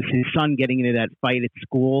about was his son getting into that fight at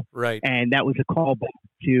school. Right. And that was a callback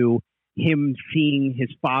to him seeing his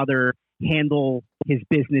father handle his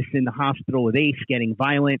business in the hospital with Ace getting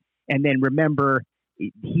violent. And then remember,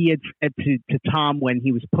 he had said to Tom when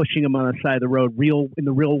he was pushing him on the side of the road, in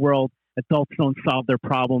the real world, adults don't solve their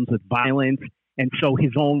problems with violence. And so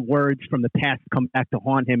his own words from the past come back to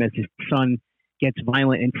haunt him as his son gets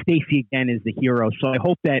violent. And Stacy again is the hero. So I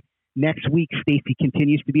hope that next week Stacy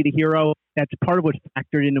continues to be the hero. That's part of what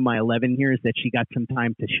factored into my 11 here, is that she got some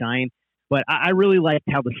time to shine. But I really liked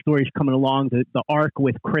how the story's coming along, the arc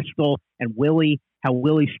with Crystal and Willie, how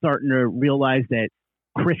Willie's starting to realize that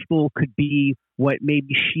Crystal could be what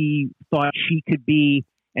maybe she thought she could be.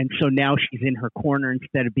 And so now she's in her corner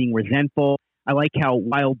instead of being resentful. I like how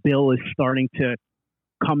Wild Bill is starting to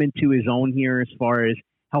come into his own here as far as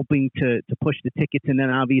helping to push the tickets. And then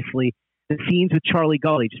obviously the scenes with Charlie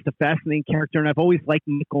Gully, just a fascinating character. And I've always liked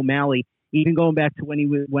Nick O'Malley, even going back to when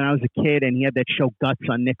I was a kid and he had that show Guts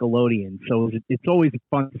on Nickelodeon. So it's always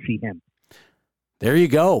fun to see him. There you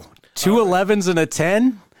go. 2 11s and a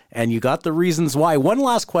 10, and you got the reasons why. One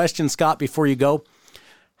last question, Scott, before you go.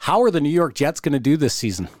 How are the New York Jets going to do this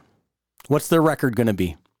season? What's their record going to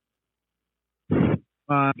be? It's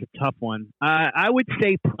a tough one. I would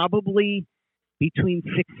say probably between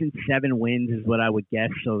 6 and 7 wins is what I would guess.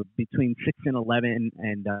 So between 6 and 11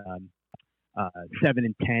 and 7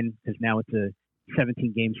 and 10, because now it's a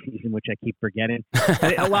 17-game season, which I keep forgetting.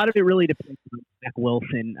 A lot of it really depends on Zach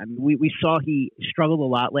Wilson. I mean, we saw he struggled a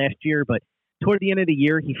lot last year, but toward the end of the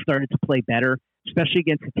year, he started to play better, especially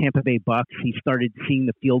against the Tampa Bay Bucks. He started seeing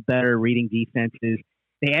the field better, reading defenses.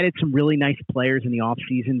 They added some really nice players in the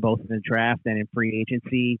offseason, both in the draft and in free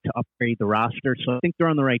agency, to upgrade the roster. So I think they're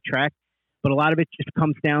on the right track. But a lot of it just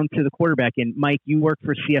comes down to the quarterback. And, Mike, you work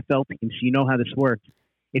for CFL teams, so you know how this works.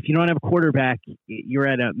 If you don't have a quarterback, you're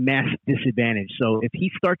at a massive disadvantage. So if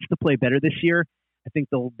he starts to play better this year, I think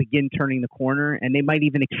they'll begin turning the corner, and they might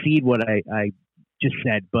even exceed what I just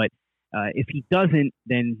said. But if he doesn't,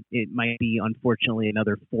 then it might be, unfortunately,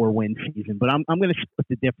 another 4-win season. But I'm going to split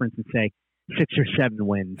the difference and say 6 or 7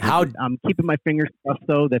 wins. I'm keeping my fingers crossed,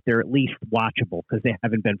 though, that they're at least watchable, because they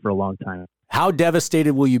haven't been for a long time. How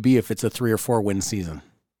devastated will you be if it's a 3 or 4 win season?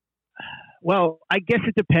 Well, I guess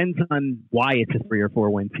it depends on why it's a 3 or 4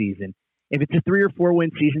 win season. If it's a 3 or 4 win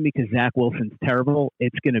season because Zach Wilson's terrible,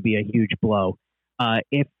 it's going to be a huge blow.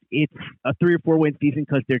 If it's a 3 or 4 win season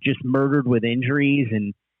because they're just murdered with injuries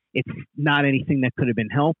and it's not anything that could have been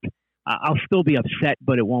helped, I'll still be upset,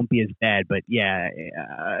 but it won't be as bad. But yeah,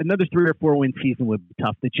 another 3 or 4 win season would be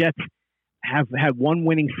tough. The Jets have had one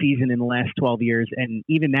winning season in the last 12 years, and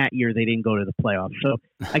even that year they didn't go to the playoffs. So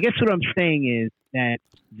I guess what I'm saying is that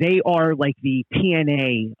they are like the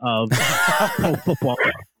TNA of pro football.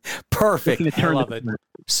 Perfect. I love it.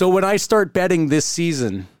 So when I start betting this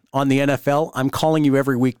season on the NFL, I'm calling you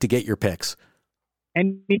every week to get your picks.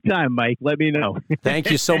 Anytime, Mike. Let me know.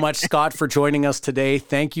 Thank you so much, Scott, for joining us today.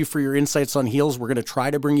 Thank you for your insights on Heels. We're going to try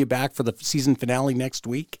to bring you back for the season finale next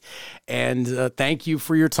week. And thank you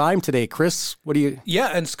for your time today. Chris, what do you...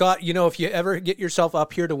 Yeah, and Scott, you know, if you ever get yourself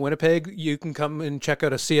up here to Winnipeg, you can come and check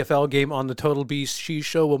out a CFL game on the Total BeezSheez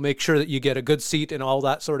show. We'll make sure that you get a good seat and all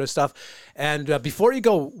that sort of stuff. And before you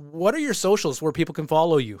go, what are your socials where people can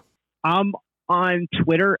follow you? On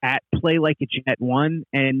Twitter at PlayLikeAJet1,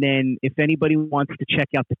 and then if anybody wants to check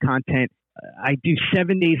out the content, I do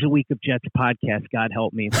 7 days a week of Jets podcast. God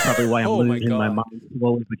help me, it's probably why I'm losing my mind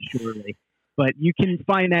slowly but surely. But you can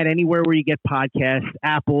find that anywhere where you get podcasts,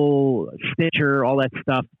 Apple, Stitcher, all that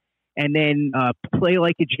stuff. And then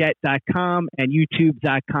PlayLikeAJet.com and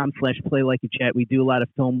YouTube.com/PlayLikeAJet. We do a lot of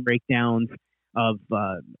film breakdowns of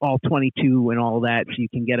all 22 and all that, so you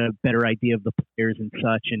can get a better idea of the players and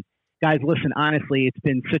such. And guys, listen, honestly, it's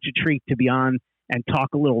been such a treat to be on and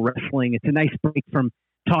talk a little wrestling. It's a nice break from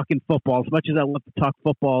talking football. As much as I love to talk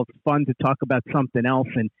football, it's fun to talk about something else.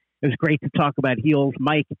 And it was great to talk about Heels.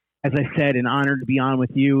 Mike, as I said, an honor to be on with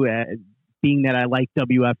you, being that I like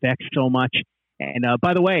WFX so much. And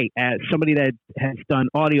by the way, as somebody that has done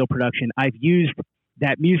audio production, I've used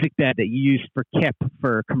that music bed that you used for Kip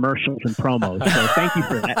for commercials and promos. So thank you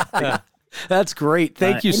for that. That's great.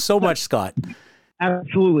 Thank you so much, Scott.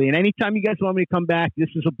 Absolutely. And anytime you guys want me to come back, this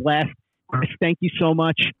is a blast. Chris, thank you so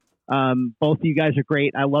much. Both of you guys are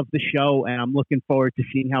great. I love the show, and I'm looking forward to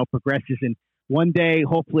seeing how it progresses. And one day,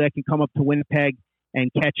 hopefully, I can come up to Winnipeg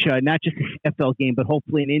and catch not just a CFL game, but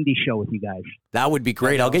hopefully an indie show with you guys. That would be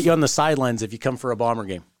great. I'll get you on the sidelines if you come for a Bomber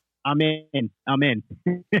game. I'm in.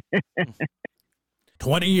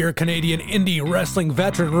 20-year Canadian indie wrestling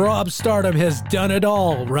veteran Rob Stardom has done it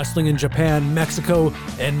all, wrestling in Japan, Mexico,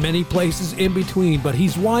 and many places in between, but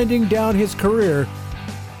he's winding down his career.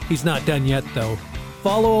 He's not done yet, though.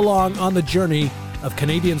 Follow along on the journey of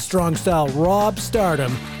Canadian strong style Rob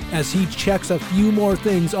Stardom as he checks a few more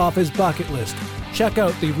things off his bucket list. Check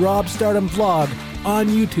out the Rob Stardom vlog on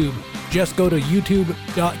YouTube. Just go to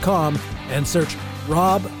youtube.com and search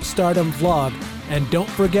Rob Stardom vlog. And don't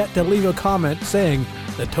forget to leave a comment saying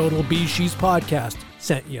the Total BeezSheez podcast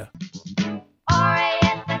sent you.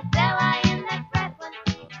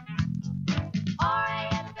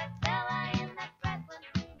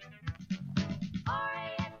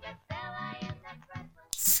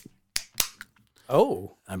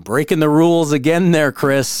 Oh. I'm breaking the rules again there,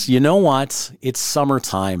 Chris. You know what? It's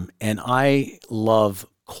summertime, and I love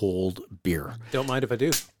cold beer. Don't mind if I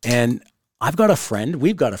do. And we've got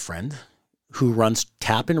a friend who runs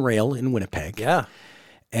Tap and Rail in Winnipeg. Yeah.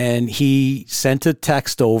 And he sent a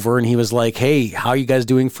text over and he was like, hey, how are you guys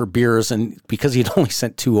doing for beers? And because he'd only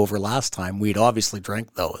sent 2 over last time, we'd obviously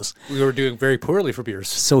drank those. We were doing very poorly for beers.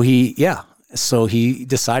 So he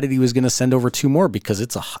decided he was going to send over 2 more because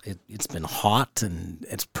it's been hot and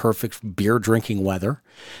it's perfect beer drinking weather.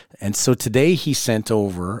 And so today he sent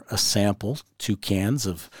over a sample, 2 cans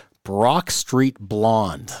of Brock Street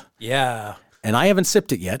Blonde. Yeah. And I haven't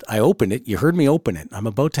sipped it yet. I opened it. You heard me open it. I'm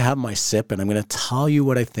about to have my sip, and I'm going to tell you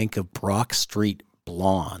what I think of Brock Street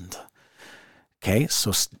Blonde. Okay,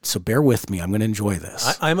 so bear with me. I'm going to enjoy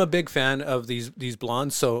this. I'm a big fan of these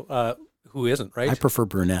blondes, so who isn't, right? I prefer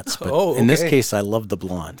brunettes, but okay. In this case, I love the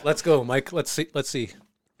blonde. Let's go, Mike. Let's see.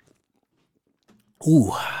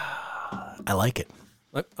 Ooh, I like it.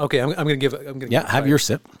 Okay, I'm going to give it. Have your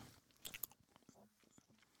sip.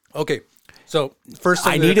 Okay. So first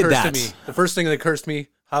thing the first thing that occurs to me,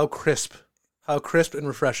 how crisp and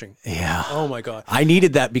refreshing. Yeah. Oh my God. I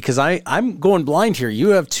needed that because I'm going blind here. You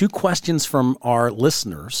have 2 questions from our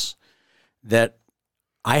listeners that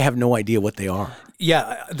I have no idea what they are.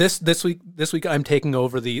 Yeah. This week I'm taking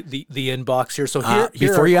over the inbox here. So here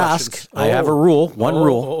before you ask, I have a rule. One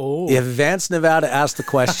rule. Oh. If Vance Nevada asks the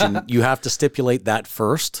question, you have to stipulate that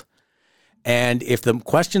first. And if the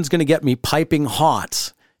question's going to get me piping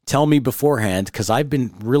hot, tell me beforehand, because I've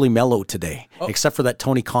been really mellow today, except for that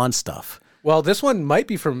Tony Khan stuff. Well, this one might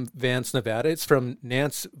be from Vance, Nevada. It's from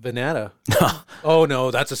Nance Venata. Oh, no,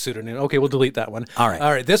 that's a pseudonym. Okay, we'll delete that one. All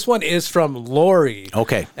right. This one is from Lori.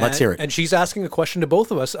 Okay, let's hear it. And she's asking a question to both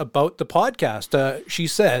of us about the podcast. She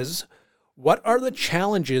says, what are the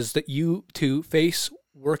challenges that you two face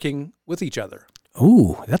working with each other?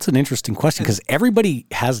 Ooh, that's an interesting question because everybody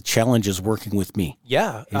has challenges working with me.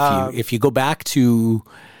 Yeah. If you go back to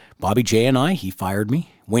Bobby J and I, he fired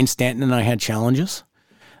me. Wayne Stanton and I had challenges.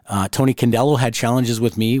 Tony Condello had challenges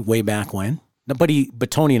with me way back when.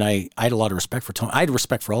 But Tony and I had a lot of respect for Tony. I had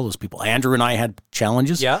respect for all those people. Andrew and I had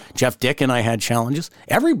challenges. Yeah. Jeff Dick and I had challenges.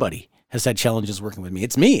 Everybody has had challenges working with me.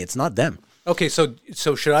 It's me. It's not them. Okay, so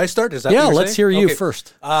should I start? Is that what you're let's saying? hear you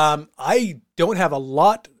first. I don't have a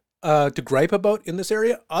lot to gripe about in this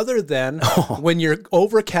area other than when you're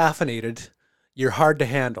over caffeinated, you're hard to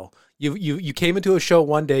handle. You came into a show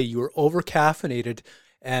one day, you were over caffeinated,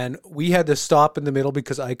 and we had to stop in the middle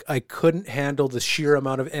because I couldn't handle the sheer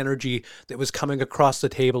amount of energy that was coming across the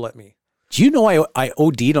table at me. Do you know I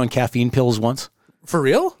OD'd on caffeine pills once? For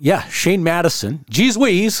real? Yeah, Shane Madison, Geez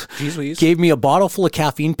Wheeze, gave me a bottle full of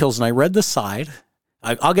caffeine pills, and I read the side.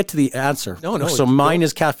 I'll get to the answer. No. So mine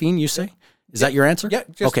is caffeine, you say? Is that your answer? Yeah,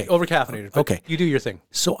 just over caffeinated. Okay. You do your thing.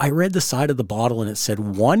 So I read the side of the bottle, and it said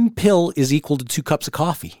 1 pill is equal to 2 cups of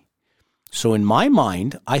coffee. So in my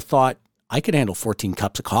mind, I thought I could handle 14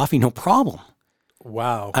 cups of coffee, no problem.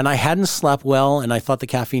 Wow. And I hadn't slept well, and I thought the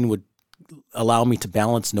caffeine would allow me to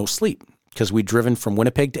balance no sleep because we'd driven from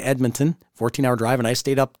Winnipeg to Edmonton, 14-hour drive, and I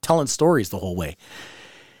stayed up telling stories the whole way.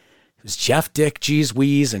 It was Jeff Dick, Geez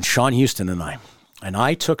Wheeze, and Sean Houston and I. And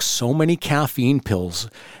I took so many caffeine pills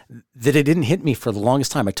that it didn't hit me for the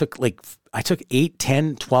longest time. I took 8,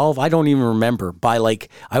 10, 12. I don't even remember.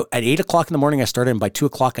 At 8 o'clock in the morning, I started, and by 2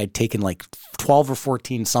 o'clock, I'd taken 12 or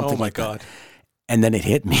 14, something like that. Oh, my God. And then it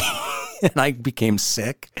hit me, and I became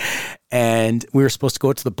sick. And we were supposed to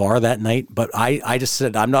go to the bar that night, but I just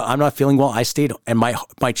said, I'm not feeling well. I stayed, and my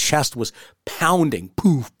chest was pounding,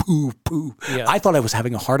 poof, poof, poof. Yeah. I thought I was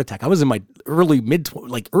having a heart attack. I was in my early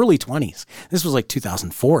 20s. This was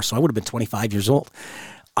 2004, so I would have been 25 years old.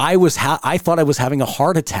 I thought I was having a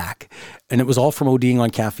heart attack, and it was all from ODing on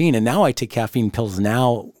caffeine. And now I take caffeine pills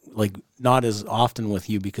now, not as often with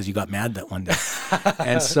you because you got mad that one day.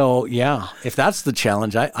 And so, yeah, if that's the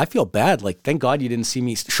challenge, I feel bad. Like, thank God you didn't see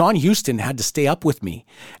me. Sean Houston had to stay up with me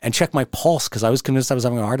and check my pulse because I was convinced I was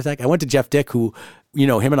having a heart attack. I went to Jeff Dick, who, you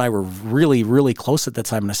know, him and I were really, really close at that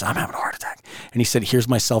time. And I said, I'm having a heart attack. And he said, here's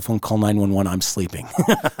my cell phone, call 911. I'm sleeping.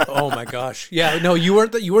 Oh my gosh. Yeah, no, you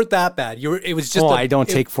weren't that bad. It was just, I don't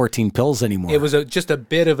take 14 pills anymore. It was just a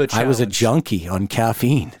bit of a challenge. I was a junkie on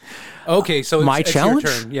caffeine. Okay, so my it's challenge,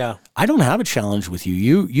 your turn. Yeah. I don't have a challenge with you.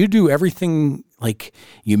 You do everything, like,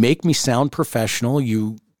 you make me sound professional.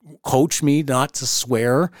 You coach me not to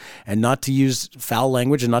swear and not to use foul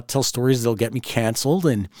language and not tell stories that'll get me canceled.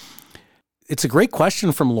 And it's a great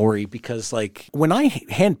question from Lori because, like, when I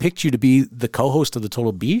handpicked you to be the co-host of the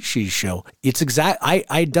Total BeezSheez show, it's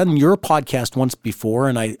I'd done your podcast once before,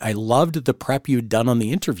 and I loved the prep you'd done on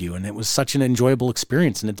the interview, and it was such an enjoyable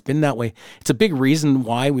experience, and it's been that way. It's a big reason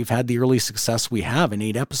why we've had the early success we have in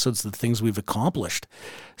 8 episodes, the things we've accomplished.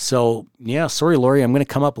 So, yeah, sorry, Lori, I'm going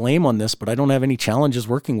to come up lame on this, but I don't have any challenges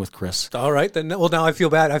working with Chris. All right, then. Well, now I feel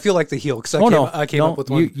bad. I feel like the heel because I came up with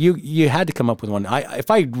one. You had to come up with one.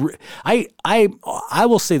 I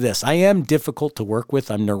will say this: I am difficult to work with.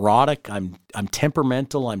 I'm neurotic. I'm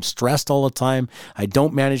temperamental. I'm stressed all the time. I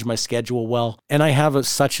don't manage my schedule well, and I have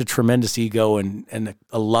such a tremendous ego and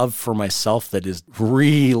a love for myself that is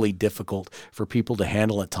really difficult for people to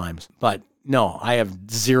handle at times. But no, I have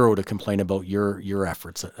zero to complain about your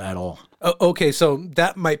efforts at all. Okay, so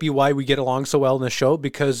that might be why we get along so well in the show,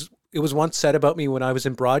 because it was once said about me when I was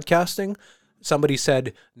in broadcasting. Somebody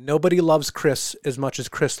said, nobody loves Chris as much as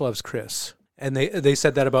Chris loves Chris. And they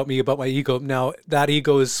said that about me, about my ego. Now, that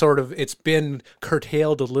ego is it's been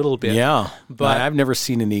curtailed a little bit. Yeah, but I've never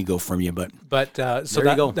seen an ego from you. But so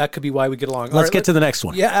that could be why we get along. Let's get to the next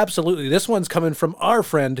one. Yeah, absolutely. This one's coming from our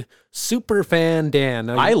friend, Superfan Dan.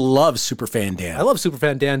 Now, I love Superfan Dan. I love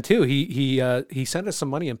Superfan Dan, too. He sent us some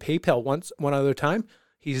money in PayPal one other time.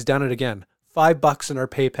 He's done it again. $5 in our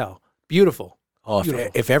PayPal. Beautiful. Oh,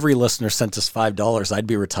 if every listener sent us $5, I'd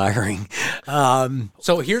be retiring.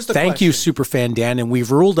 So here's the Thank question. you, Superfan Dan. And we've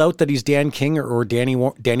ruled out that he's Dan King or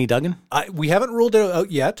Danny Duggan? We haven't ruled it out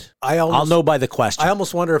yet. I'll know by the question. I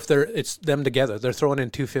almost wonder if it's them together. They're throwing in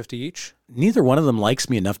 $2.50 each. Neither one of them likes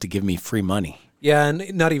me enough to give me free money. Yeah,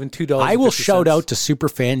 and not even $2. I will shout out to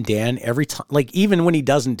Superfan Dan every time, like even when he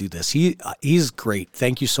doesn't do this. He's great.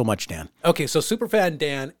 Thank you so much, Dan. Okay, so Superfan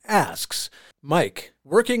Dan asks, Mike,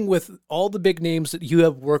 working with all the big names that you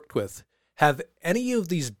have worked with, have any of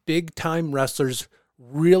these big time wrestlers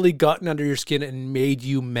really gotten under your skin and made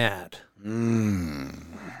you mad?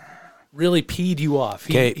 Really peed you off?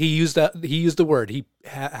 He used the word.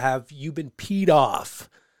 Have you been peed off?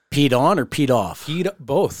 Peed on or peed off?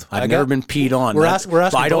 Both. I've never been peed on. We're asking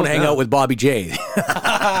I don't hang out with Bobby J.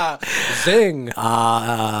 Zing.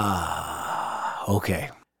 Okay.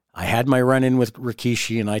 I had my run-in with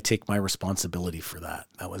Rikishi, and I take my responsibility for that.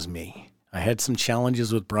 That was me. I had some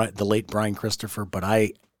challenges with the late Brian Christopher, but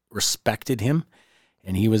I respected him,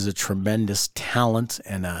 and he was a tremendous talent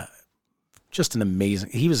and just an amazing.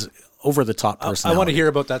 He was over-the-top personality. I want to hear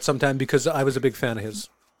about that sometime because I was a big fan of his.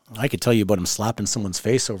 I could tell you about him slapping someone's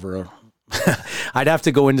face over I'd have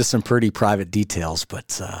to go into some pretty private details,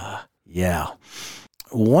 but yeah.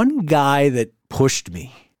 One guy that pushed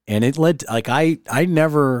me, and it led to,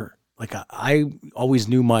 I always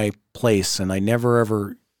knew my place, and I never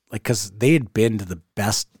ever, because they had been to the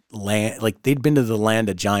best land, they'd been to the land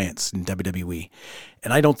of giants in WWE.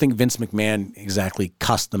 And I don't think Vince McMahon exactly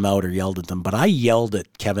cussed them out or yelled at them, but I yelled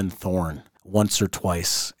at Kevin Thorne once or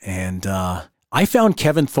twice. And I found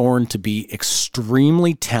Kevin Thorne to be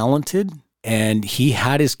extremely talented, and he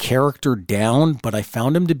had his character down, but I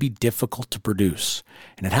found him to be difficult to produce.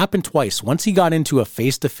 And it happened twice. Once he got into a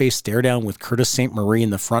face-to-face stare-down with Curtis St. Marie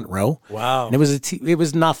in the front row. Wow. And it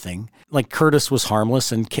was nothing. Like, Curtis was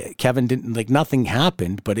harmless, and Kevin didn't, nothing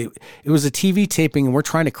happened, but it was a TV taping, and we're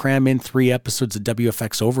trying to cram in 3 episodes of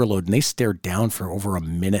WFX Overload, and they stared down for over a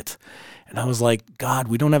minute. And I was like, God,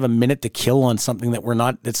 we don't have a minute to kill on something that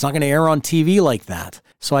it's not going to air on TV like that.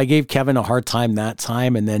 So I gave Kevin a hard time that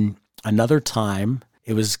time. And then another time,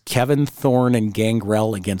 it was Kevin Thorne and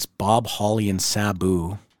Gangrel against Bob Holly and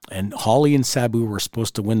Sabu. And Holly and Sabu were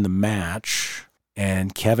supposed to win the match.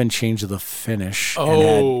 And Kevin changed the finish and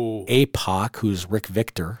had APOC, who's Rick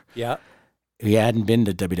Victor. Yeah. He hadn't been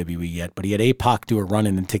to WWE yet, but he had APOC do a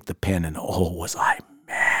run-in and take the pin. And was I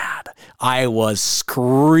mad. I was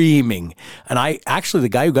screaming. And the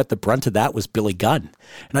guy who got the brunt of that was Billy Gunn.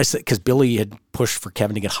 And I said, because Billy had pushed for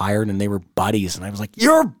Kevin to get hired and they were buddies. And I was like,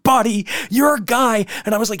 you're a buddy, you're a guy.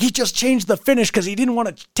 And I was like, he just changed the finish because he didn't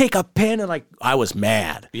want to take a pin. And I was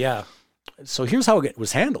mad. Yeah. So here's how it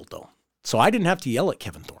was handled, though. So I didn't have to yell at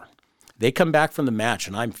Kevin Thorne. They come back from the match,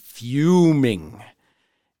 and I'm fuming.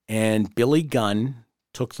 And Billy Gunn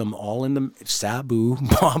took them all Sabu,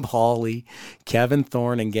 Bob Holly, Kevin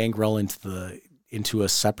Thorne, and Gangrel into a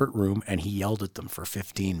separate room, and he yelled at them for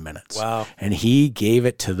 15 minutes. Wow. And he gave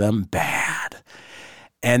it to them bad.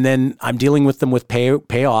 And then I'm dealing with them with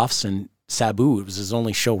payoffs, and Sabu, it was his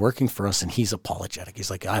only show working for us, and he's apologetic. He's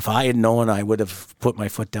like, if I had known, I would have put my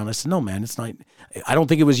foot down. I said, no, man, it's not. I don't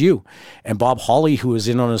think it was you. And Bob Holly, who was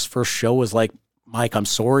in on his first show, was like, Mike, I'm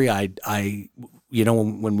sorry.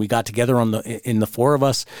 When we got together in the four of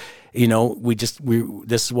us,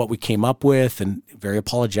 this is what we came up with, and very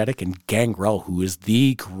apologetic. And Gangrel, who is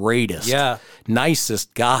the greatest,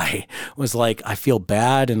 nicest guy, was like, I feel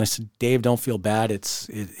bad. And I said, Dave, don't feel bad.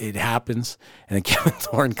 It happens. And then Kevin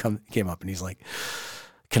Thorne came up and he's like,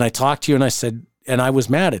 can I talk to you? And I said, and I was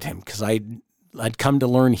mad at him because I'd come to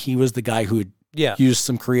learn he was the guy who had used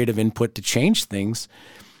some creative input to change things.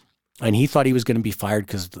 And he thought he was going to be fired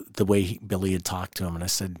because the way Billy had talked to him. And I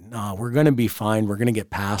said, no, we're going to be fine. We're going to get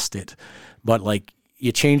past it. But like,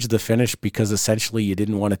 you changed the finish because essentially you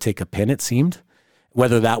didn't want to take a pin, it seemed,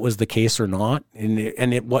 whether that was the case or not.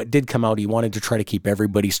 And what did come out, he wanted to try to keep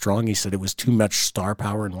everybody strong. He said it was too much star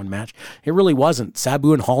power in one match. It really wasn't.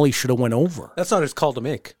 Sabu and Holly should have went over. That's not his call to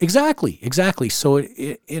make. Exactly. So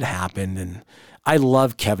it happened. And I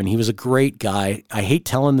love Kevin. He was a great guy. I hate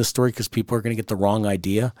telling this story because people are going to get the wrong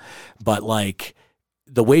idea, but like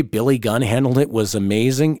the way Billy Gunn handled it was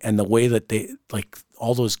amazing. And the way that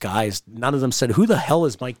all those guys, none of them said, who the hell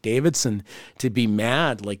is Mike Davidson to be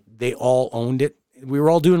mad? Like they all owned it. We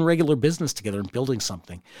were all doing regular business together and building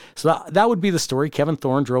something. So that would be the story. Kevin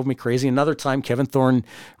Thorne drove me crazy. Another time, Kevin Thorne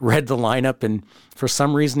read the lineup, and for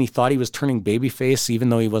some reason, he thought he was turning babyface, even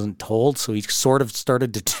though he wasn't told. So he sort of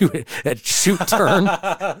started to do it at shoot turn.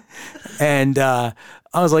 And I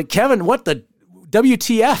was like, Kevin, what the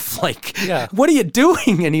WTF? Like, what are you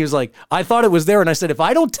doing? And he was like, I thought it was there. And I said, if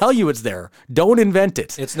I don't tell you it's there, don't invent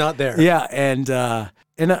it. It's not there. Yeah. And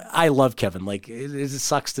I love Kevin. Like it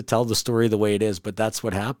sucks to tell the story the way it is, but that's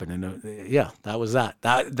what happened. And that was that.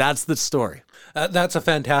 That's the story. That's a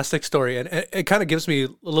fantastic story, and it kind of gives me a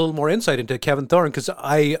little more insight into Kevin Thorne because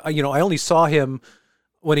I only saw him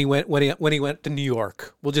when he went to New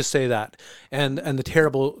York. We'll just say that, and the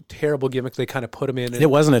terrible gimmick they kind of put him in.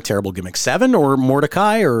 It wasn't a terrible gimmick. Seven or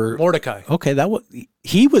Mordecai or Mordecai. Okay,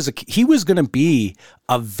 he was going to be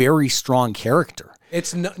a very strong character.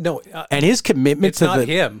 It's no, and his commitment to not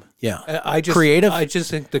him. Yeah, creative. I just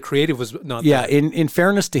think the creative was not. Yeah, in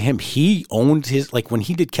fairness to him, he owned his, like when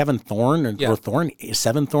he did Kevin Thorne or Thorne,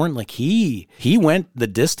 Seven Thorne, like he went the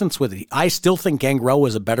distance with it. I still think Gangrel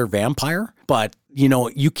was a better vampire, but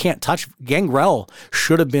you can't touch Gangrel.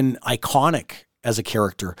 Should have been iconic as a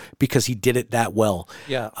character because he did it that well.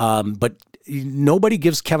 Yeah. But nobody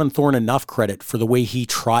gives Kevin Thorne enough credit for the way he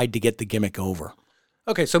tried to get the gimmick over.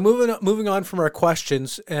 Okay, so moving on from our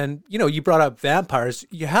questions, and you brought up vampires.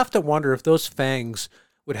 You have to wonder if those fangs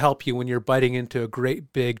would help you when you're biting into a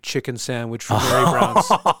great big chicken sandwich from Mary Brown's.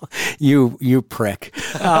 You prick.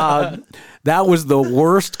 That was the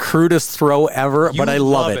worst, crudest throw ever, but I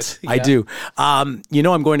love it. Yeah. I do. I'm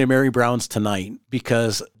going to Mary Brown's tonight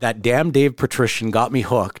because that damn Dave Patrician got me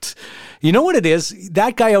hooked. You know what it is?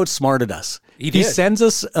 That guy outsmarted us. He sends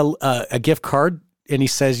us a gift card. And he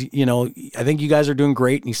says, I think you guys are doing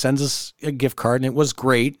great. And he sends us a gift card, and it was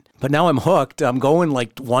great. But now I'm hooked. I'm going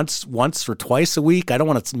like once or twice a week. I don't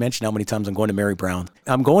want to mention how many times I'm going to Mary Brown.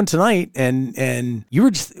 I'm going tonight, and you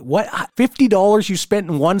were just $50 you spent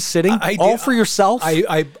in one sitting, all for yourself.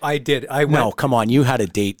 I did. No, come on, you had a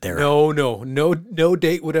date there. No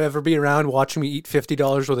date would ever be around watching me eat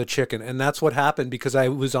 $50 worth of chicken, and that's what happened because I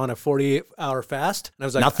was on a 48-hour fast, and I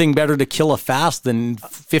was like, nothing better to kill a fast than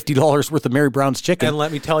 $50 worth of Mary Brown's chicken. And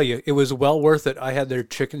let me tell you, it was well worth it. I had their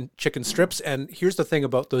chicken strips, and here's the thing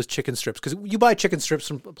about those chicken strips, because you buy chicken strips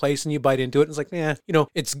from a place and you bite into it and it's like,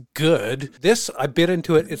 it's good. This, I bit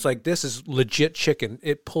into it, it's like, this is legit chicken.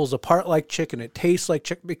 It pulls apart like chicken. It tastes like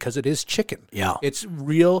chicken because it is chicken. Yeah. It's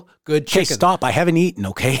real good chicken. Okay, stop. I haven't eaten,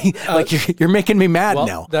 okay? You're making me mad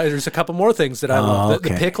now. There's a couple more things that I love. The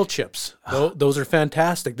pickle chips. Those are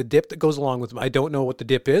fantastic. The dip that goes along with them. I don't know what the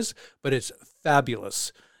dip is, but it's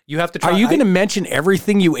fabulous. You have to try. Are you going to mention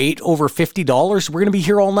everything you ate over $50? We're going to be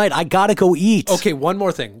here all night. I got to go eat. Okay, one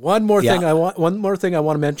more thing I want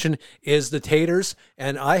to mention is the taters,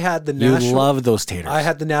 and I had the Nashville. You love those taters. I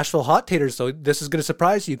had the Nashville hot taters, so this is going to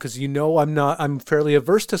surprise you because I'm fairly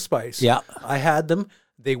averse to spice. Yeah. I had them.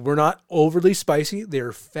 They were not overly spicy.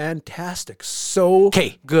 They're fantastic. So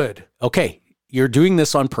good. Okay. You're doing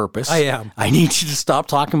this on purpose. I am. I need you to stop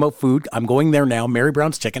talking about food. I'm going there now. Mary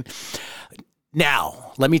Brown's Chicken.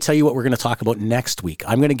 Now, let me tell you what we're going to talk about next week.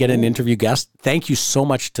 I'm going to get an interview guest. Thank you so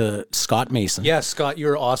much to Scott Mason. Yes, Scott,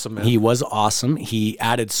 you're awesome, man. He was awesome. He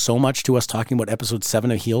added so much to us talking about episode 7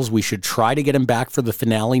 of Heels. We should try to get him back for the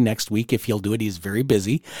finale next week if he'll do it. He's very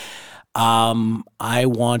busy. I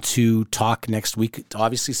want to talk next week,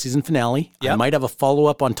 obviously season finale. Yep. I might have a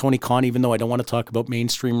follow-up on Tony Khan, even though I don't want to talk about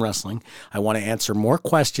mainstream wrestling. I want to answer more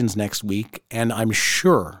questions next week, and I'm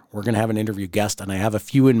sure we're going to have an interview guest, and I have a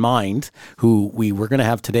few in mind who we were going to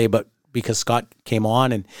have today, but because Scott came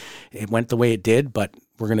on and it went the way it did, but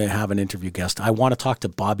we're going to have an interview guest. I want to talk to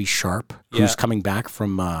Bobby Sharp, who's coming back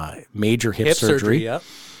from major hip surgery. Yeah.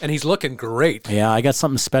 And he's looking great. Yeah, I got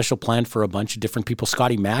something special planned for a bunch of different people.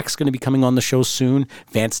 Scotty Mack's going to be coming on the show soon.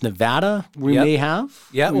 Vance Nevada, we may have.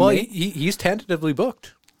 Yeah, he's tentatively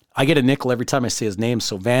booked. I get a nickel every time I say his name.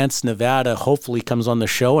 So Vance Nevada hopefully comes on the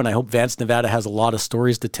show, and I hope Vance Nevada has a lot of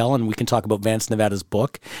stories to tell, and we can talk about Vance Nevada's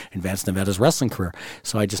book and Vance Nevada's wrestling career.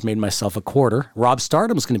 So I just made myself a quarter. Rob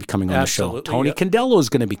Stardom is going to be coming on the show. Tony Condello is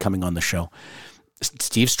going to be coming on the show.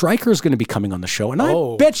 Steve Stryker is going to be coming on the show. And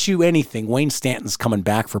I bet you anything, Wayne Stanton's coming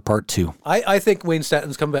back for part 2. I think Wayne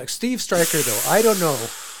Stanton's coming back. Steve Stryker, though, I don't know.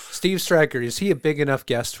 Steve Stryker, is he a big enough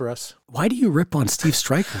guest for us? Why do you rip on Steve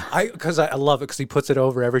Stryker? Because I love it, because he puts it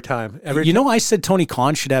over every time. I said Tony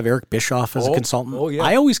Khan should have Eric Bischoff as a consultant. Oh, yeah.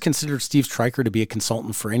 I always considered Steve Stryker to be a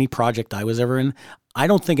consultant for any project I was ever in. I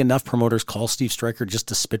don't think enough promoters call Steve Stryker just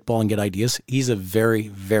to spitball and get ideas. He's a very,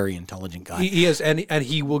 very intelligent guy. He is, and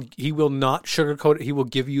he will not sugarcoat it. He will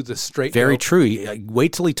give you the straight. Very true.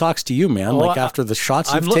 Wait till he talks to you, man. After the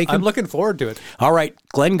shots you've taken. I'm looking forward to it. All right,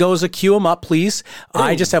 Glenn Goza, cue him up, please.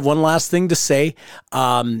 I just have one last thing to say.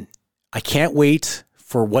 I can't wait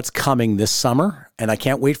for what's coming this summer, and I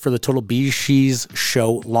can't wait for the Total BeezSheez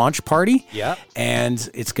show launch party. Yeah. And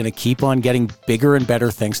it's going to keep on getting bigger and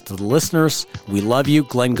better thanks to the listeners. We love you.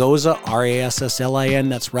 Glenn Goza, RASSLIN,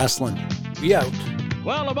 that's wrestling. Be out.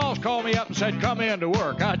 Well, the boss called me up and said, come in to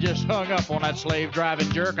work. I just hung up on that slave-driving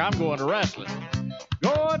jerk. I'm going to wrestling.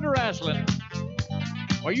 Going to wrestling.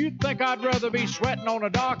 Well, you'd think I'd rather be sweating on a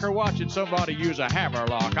dock or watching somebody use a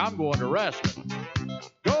hammerlock. I'm going to wrestling.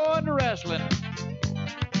 Going to wrestling.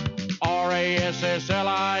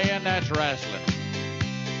 RASSLIN, that's wrestling.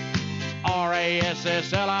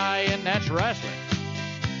 RASSLIN, that's wrestling.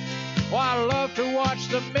 Well, I love to watch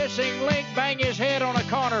the missing link bang his head on a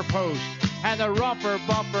corner post and the rumper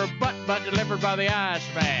bumper butt delivered by the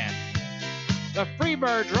Iceman. The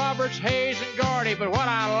Freebirds, Roberts, Hayes, and Gardy, but what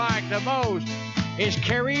I like the most is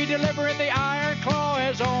Kerry delivering the Iron Claw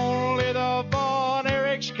as only the Von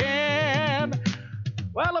Erichs can.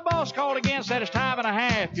 Well, the boss called again, said it's time and a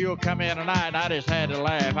half. You'll come in tonight, and I just had to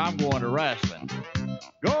laugh. I'm going to wrestling.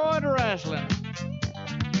 Going to wrestling.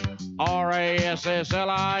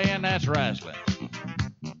 RASSLIN, that's wrestling.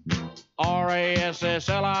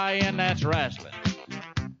 RASSLIN, that's wrestling.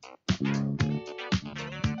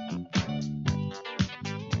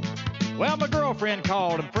 Well, my girlfriend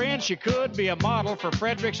called, and friend, she could be a model for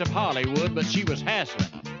Fredericks of Hollywood, but she was hassling.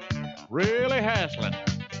 Really hassling.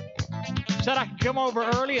 Said I could come over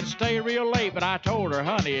early and stay real late, but I told her,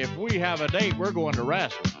 honey, if we have a date, we're going to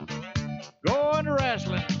wrestling. Going to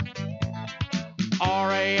wrestling.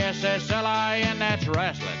 RASSLIN, that's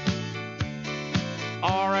wrestling.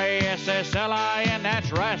 RASSLIN,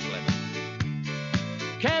 that's wrestling.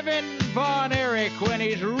 Kevin Von Erich, when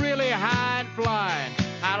he's really high and flying.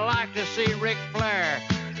 I like to see Ric Flair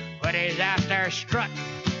when he's out there strutting.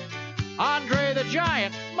 Andre the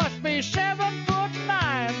Giant must be 7'9".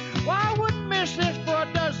 Well, I wouldn't miss this for a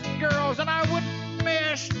dozen girls, and I wouldn't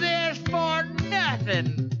miss this for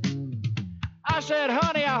nothing. I said,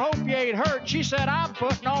 honey, I hope you ain't hurt. She said, I'm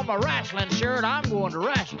putting on my wrestling shirt. I'm going to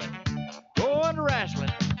wrestling. Going to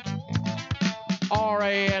wrestling.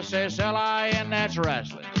 RASSLIN, that's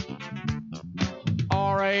wrestling.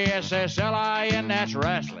 RASSLIN, that's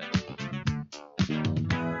wrestling.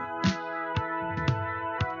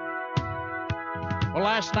 Well,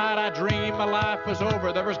 last night I dreamed my life was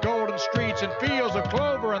over. There was golden streets and fields of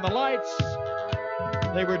clover, and the lights,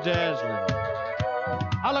 they were dazzling.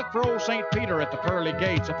 I looked for old St. Peter at the pearly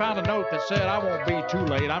gates. I found a note that said, I won't be too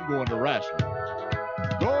late. I'm going to wrestling.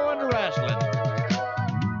 Going to wrestling.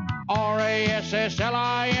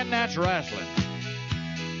 RASSLIN, that's wrestling.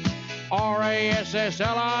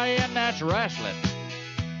 RASSLIN, that's wrestling.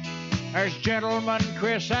 There's Gentleman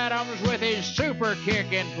Chris Adams with his super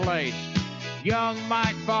kick in place. Young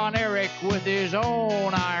Mike Von Erich with his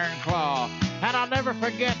own Iron Claw. And I'll never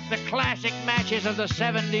forget the classic matches of the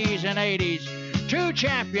 70s and 80s. Two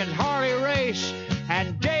champions, Harley Race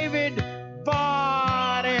and David Von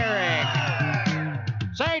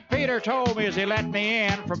waiter told me as he let me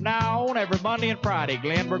in, from now on, every Monday and Friday,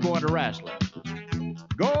 Glenn, we're going to wrestling.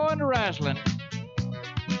 Going to wrestling.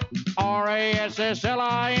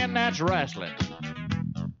 RASSLIN, that's wrestling.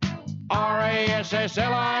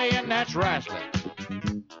 RASSLIN, that's wrestling.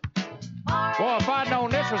 Boy, if I'd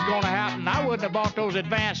known this was going to happen, I wouldn't have bought those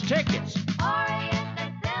advance tickets.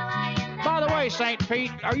 By the way, St.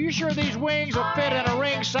 Pete, are you sure these wings will fit in a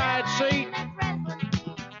ringside seat?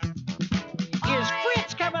 Is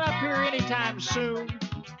Fritz coming up here anytime soon?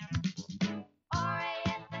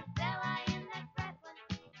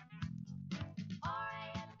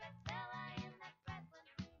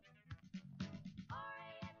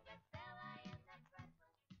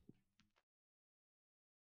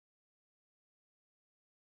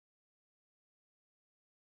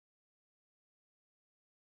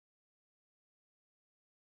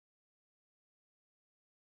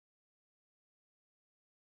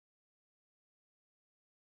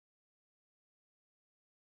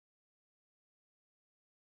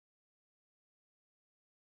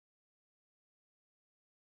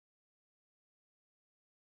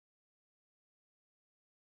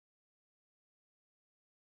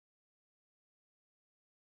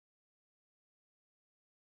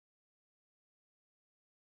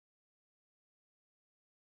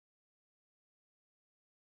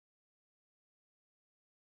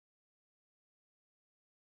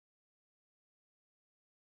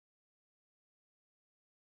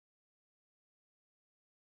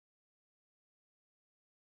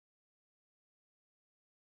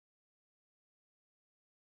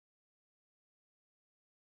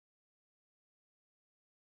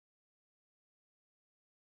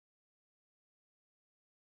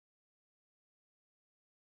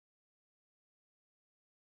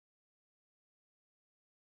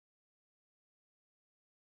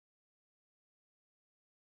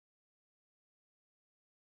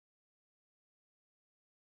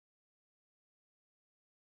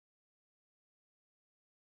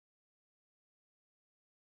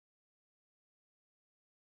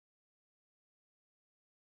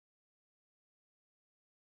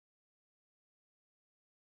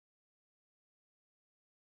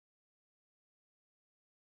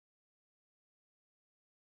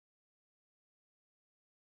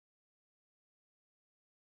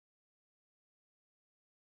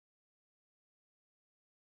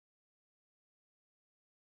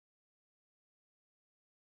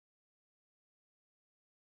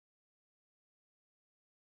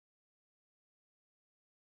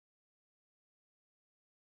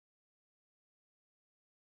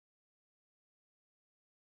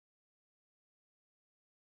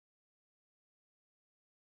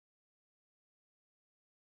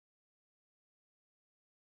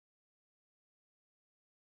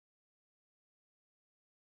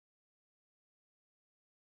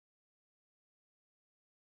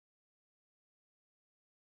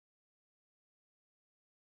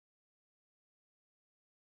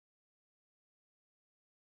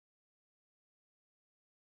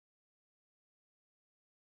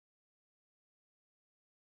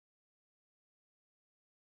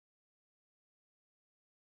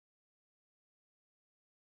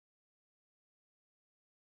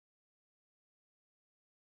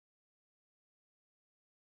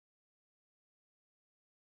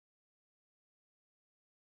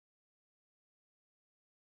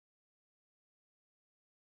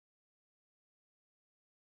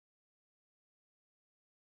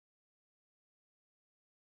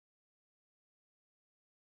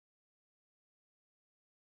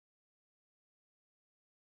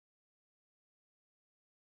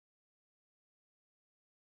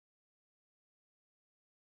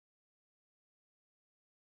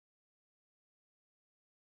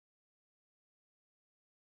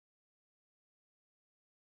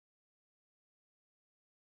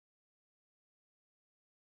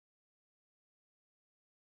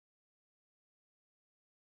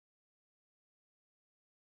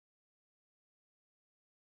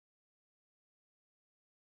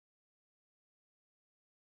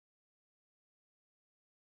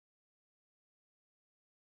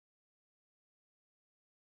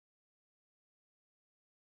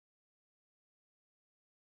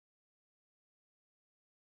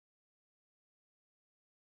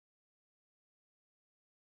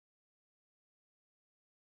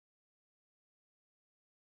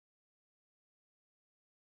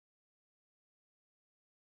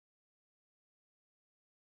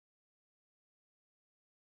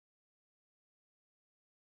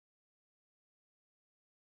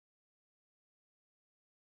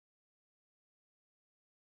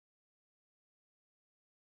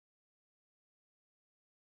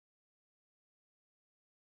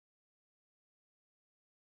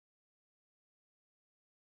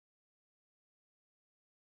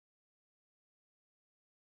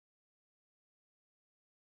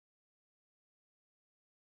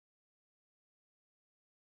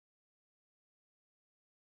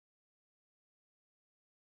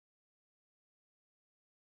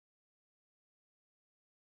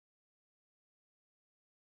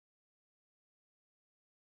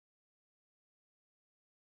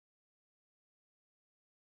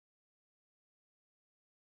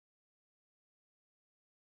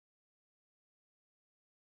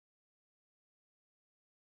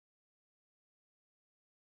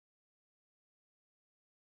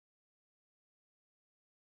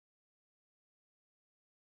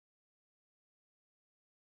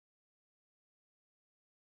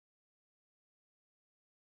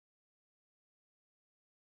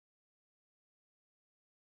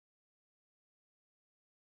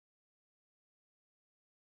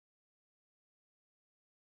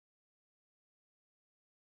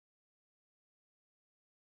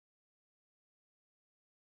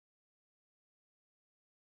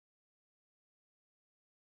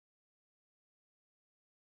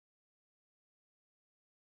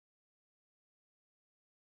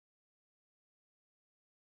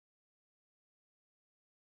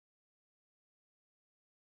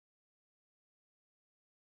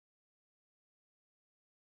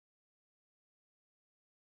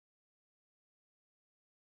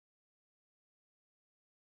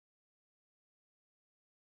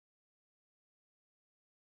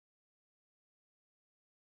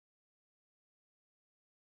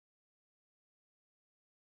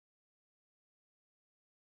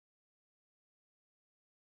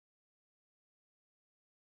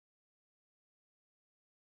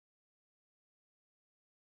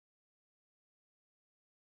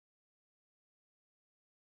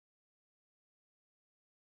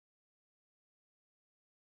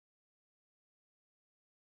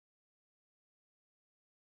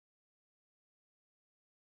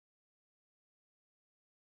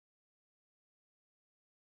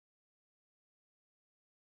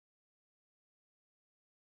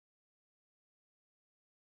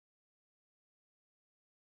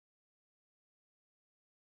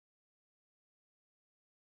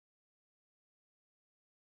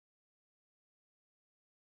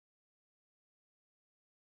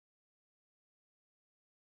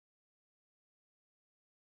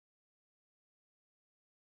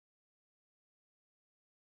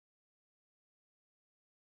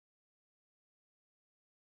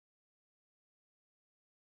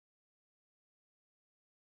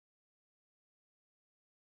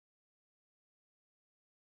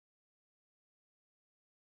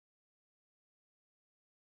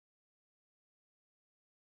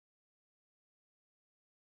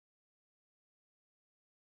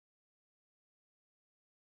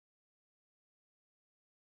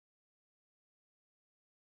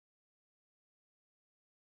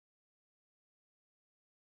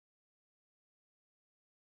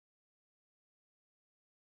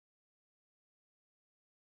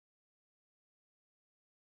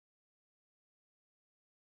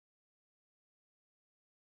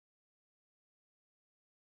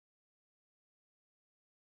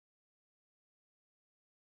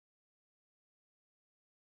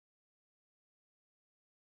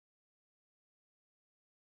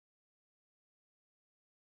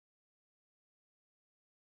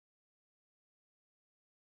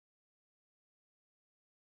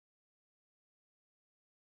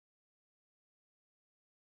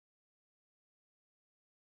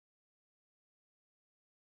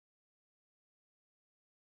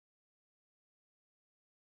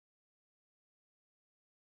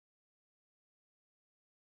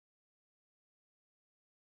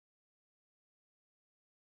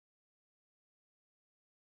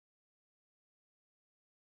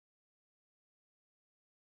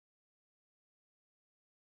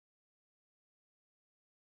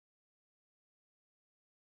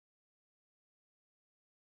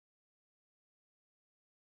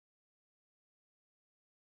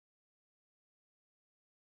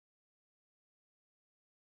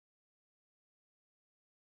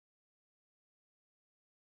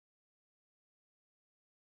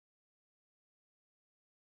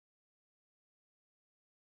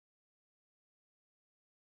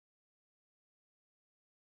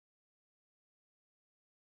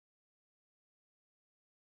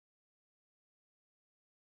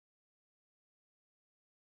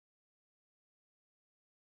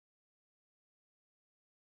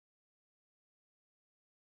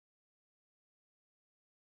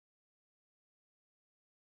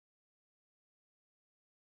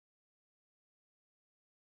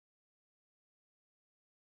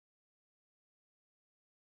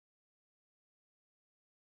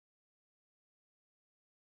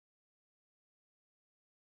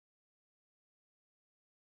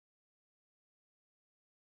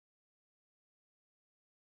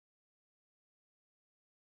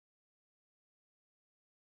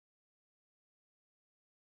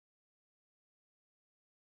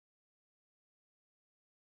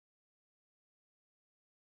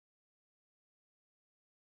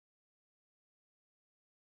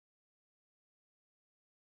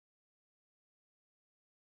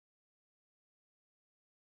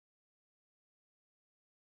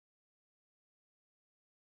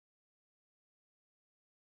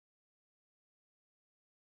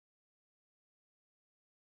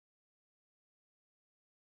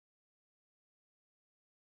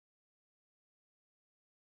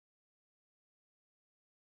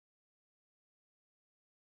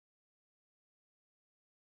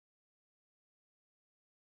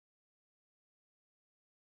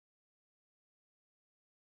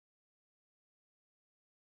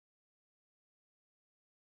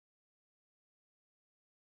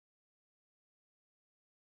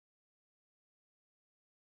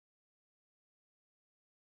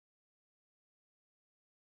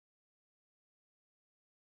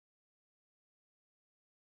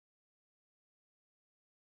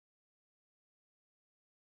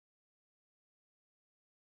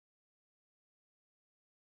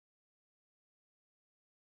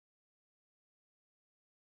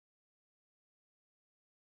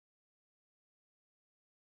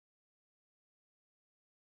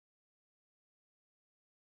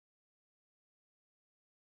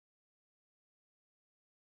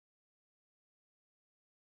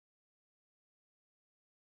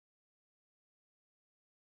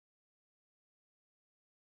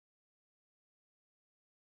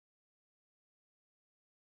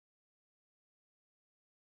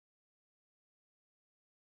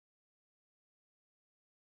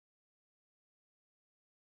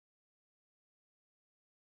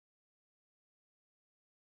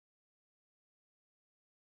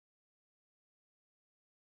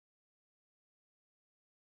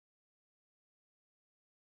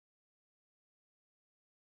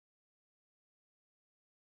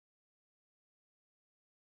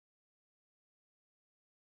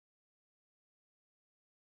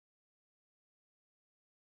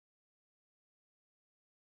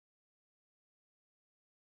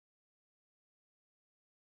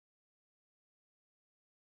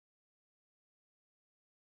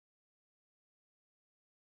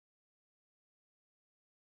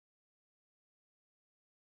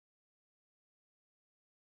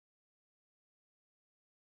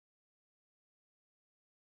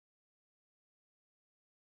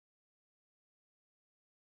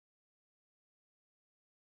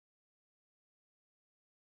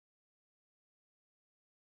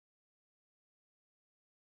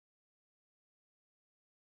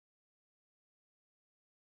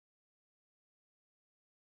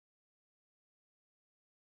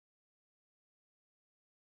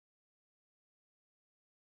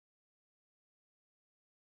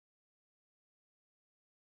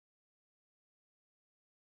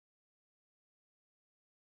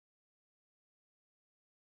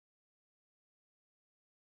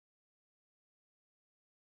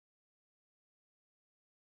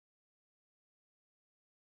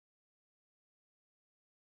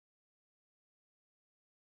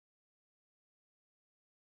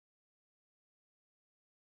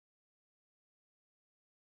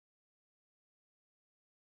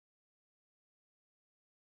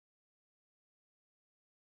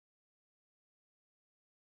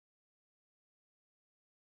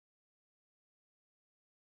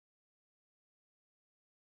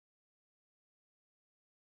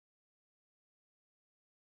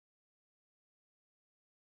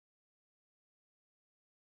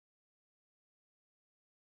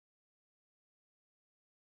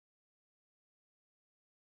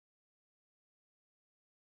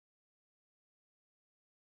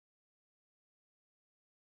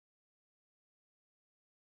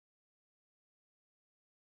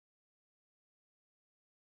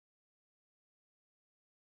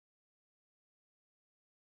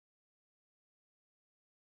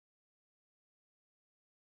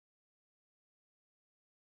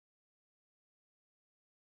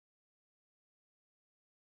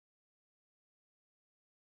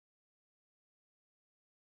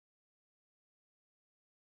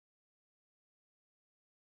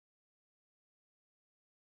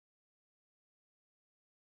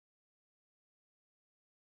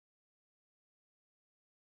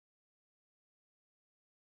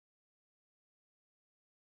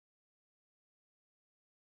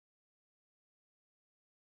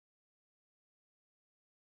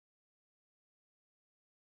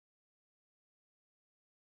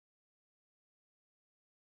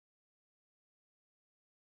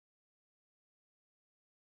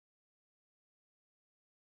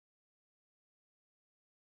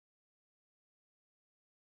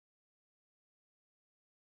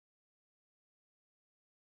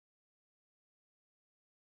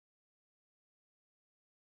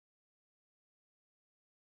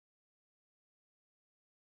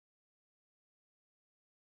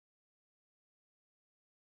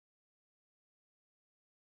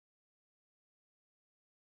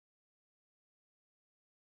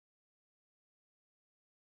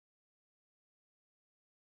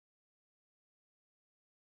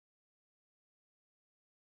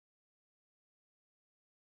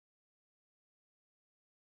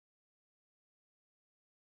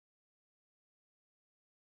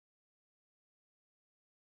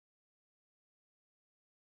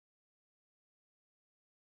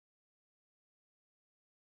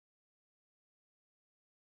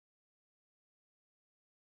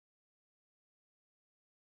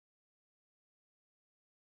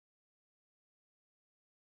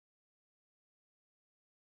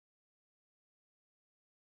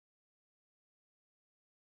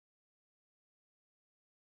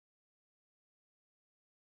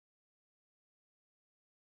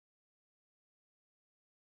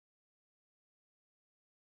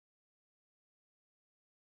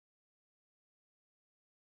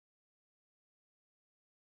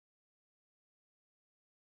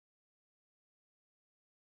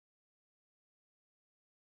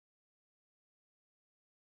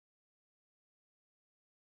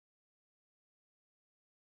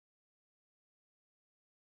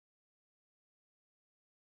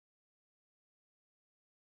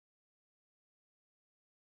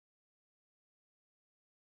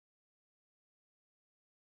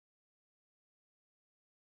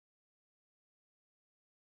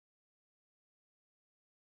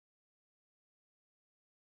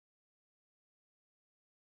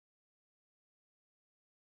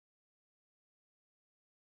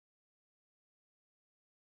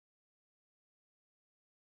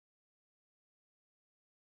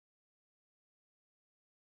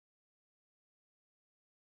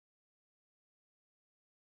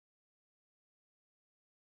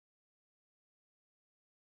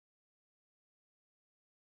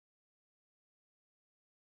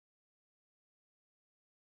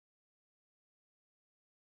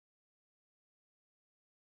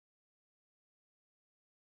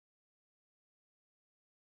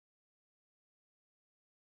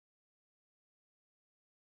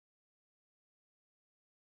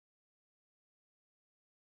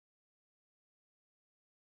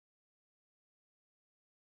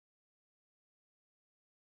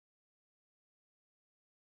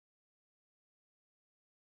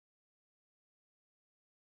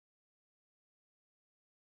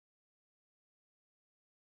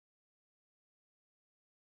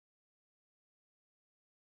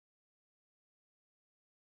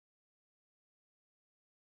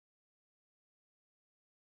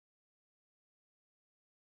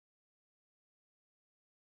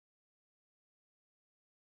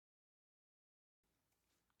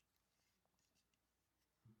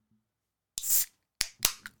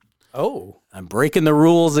 Oh, I'm breaking the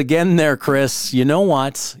rules again there, Chris. You know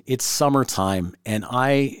what? It's summertime, and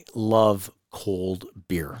I love cold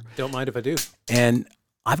beer. don't mind if I do. And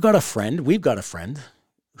we've got a friend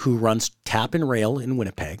who runs Tap and Rail in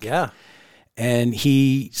Winnipeg. Yeah. And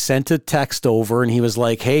he sent a text over and he was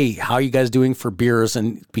like, hey, how are you guys doing for beers?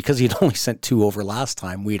 And because he'd only sent 2 over last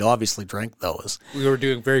time, we'd obviously drank those. We were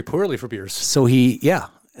doing very poorly for beers. So he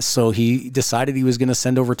decided he was going to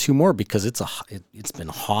send over 2 more because it's been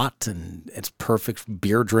hot and it's perfect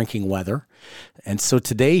beer drinking weather. And so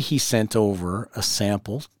today he sent over a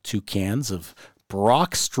sample, 2 cans of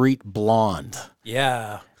Brock Street Blonde.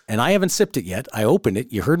 Yeah. And I haven't sipped it yet. I opened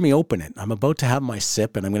it. You heard me open it. I'm about to have my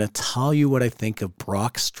sip, and I'm going to tell you what I think of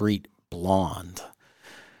Brock Street Blonde.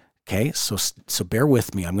 Okay, so bear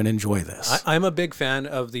with me. I'm going to enjoy this. I'm a big fan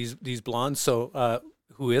of these blondes. So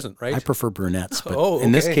who isn't, right? I prefer brunettes, but Oh,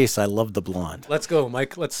 in this okay. case, I love the blonde. Let's go,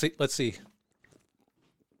 Mike. Let's see.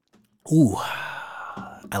 Ooh,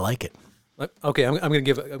 I like it. Okay, I'm gonna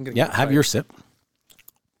give. Yeah, have your sip.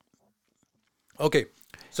 Okay,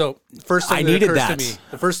 so first thing I that needed occurs that. to me,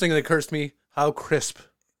 the first thing that occurs to me, how crisp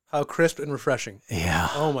and refreshing. Yeah.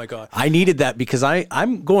 Oh my God. I needed that because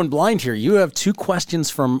I'm going blind here. You have 2 questions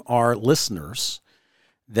from our listeners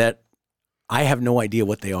that I have no idea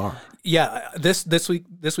what they are. Yeah, this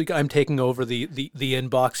week I'm taking over the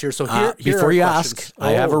inbox here. So here Before are you questions. ask,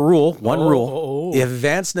 I have a rule. One rule. oh. If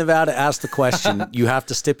Vance Nevada asks the question, you have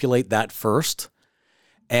to stipulate that first.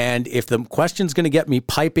 And if the question's going to get me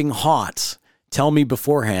piping hot, tell me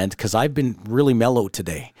beforehand because I've been really mellow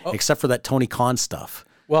today, except for that Tony Khan stuff.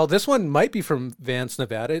 Well, this one might be from Vance,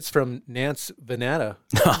 Nevada. It's from Nance Venata.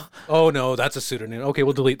 Oh, no, that's a pseudonym. Okay,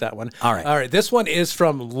 we'll delete that one. All right. This one is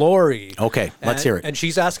from Lori. Okay, let's hear it. And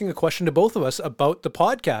she's asking a question to both of us about the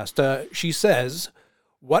podcast. She says,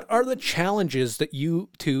 what are the challenges that you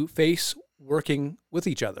two face working with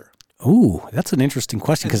each other? Ooh, that's an interesting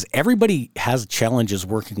question because everybody has challenges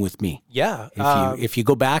working with me. Yeah. If you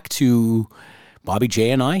go back to Bobby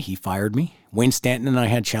J and I, he fired me. Wayne Stanton and I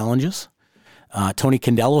had challenges. Tony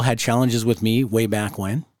Condello had challenges with me way back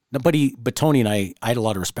when. But Tony and I had a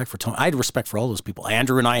lot of respect for Tony. I had respect for all those people.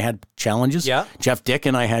 Andrew and I had challenges. Yeah. Jeff Dick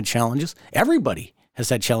and I had challenges. Everybody has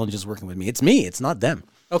had challenges working with me. It's me. It's not them.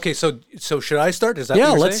 Okay, so should I start? Is that Yeah,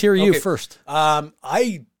 what you're let's saying? hear you Okay. first.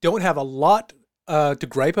 I don't have a lot to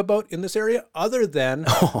gripe about in this area other than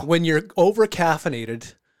when you're over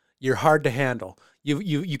caffeinated, you're hard to handle.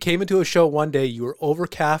 You came into a show one day, you were over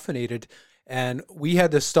caffeinated, and we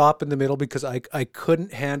had to stop in the middle because I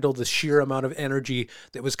couldn't handle the sheer amount of energy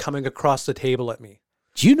that was coming across the table at me.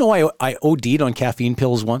 Do you know I OD'd on caffeine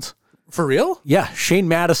pills once? For real? Yeah, Shane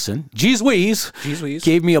Madison, geez Wheeze,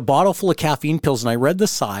 gave me a bottle full of caffeine pills, and I read the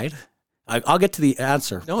side. I'll get to the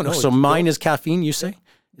answer. No. So mine is caffeine, you say?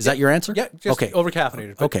 Is that your answer? Yeah, just okay. over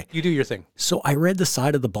caffeinated. Okay. You do your thing. So I read the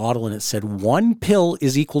side of the bottle, and it said 1 pill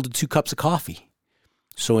is equal to 2 cups of coffee.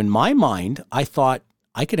 So in my mind, I thought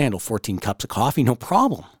I could handle 14 cups of coffee, no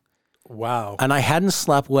problem. Wow. And I hadn't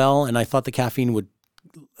slept well, and I thought the caffeine would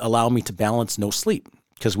allow me to balance no sleep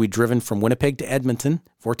because we'd driven from Winnipeg to Edmonton,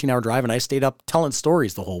 14-hour drive, and I stayed up telling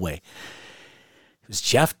stories the whole way. It was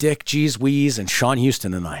Jeff Dick, Geez Wheeze, and Sean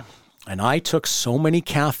Houston and I. And I took so many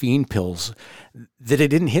caffeine pills that it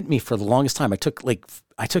didn't hit me for the longest time. I took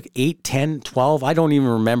 8, 10, 12. I don't even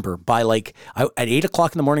remember. At 8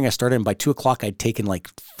 o'clock in the morning, I started, and by 2 o'clock, I'd taken like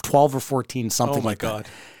 12 or 14, something like God.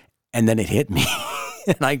 that. And then it hit me,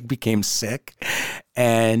 and I became sick.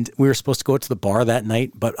 And we were supposed to go to the bar that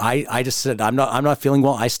night, but I just said, I'm not feeling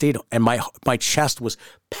well. I stayed, and my chest was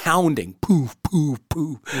pounding, poo, poo,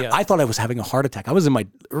 poo. Yeah. I thought I was having a heart attack. I was in my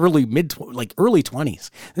early 20s.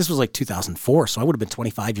 This was like 2004, so I would have been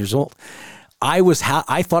 25 years old. I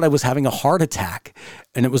thought I was having a heart attack,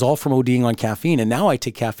 and it was all from ODing on caffeine. And now I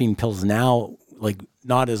take caffeine pills now, like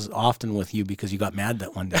not as often with you because you got mad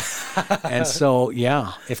that one day. And so,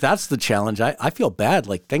 yeah, if that's the challenge, I feel bad.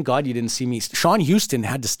 Like, thank God you didn't see me. Sean Houston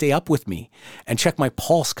had to stay up with me and check my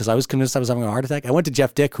pulse because I was convinced I was having a heart attack. I went to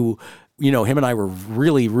Jeff Dick, who, him and I were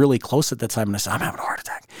really, really close at that time. And I said, I'm having a heart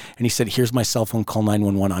attack. And he said, here's my cell phone, call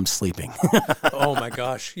 911. I'm sleeping. Oh my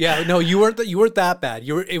gosh. Yeah, no, you weren't that bad.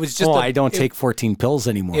 It was just I don't take 14 pills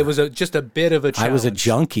anymore. It was just a bit of a challenge. I was a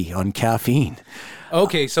junkie on caffeine.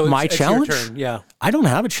 Okay, so my it's challenge? your turn. Yeah. I don't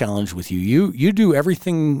have a challenge with you. You do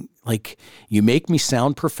everything, like, you make me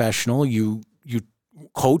sound professional. You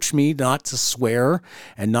coach me not to swear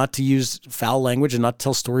and not to use foul language and not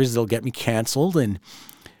tell stories that'll get me canceled. And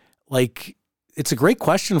like, it's a great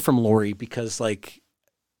question from Lori because like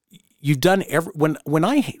you've done when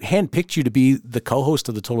I handpicked you to be the co-host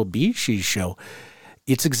of the Total BeezSheez show,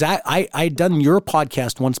 It's I'd done your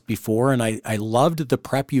podcast once before, and I loved the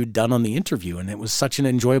prep you'd done on the interview, and it was such an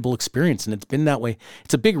enjoyable experience, and it's been that way.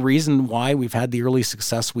 It's a big reason why we've had the early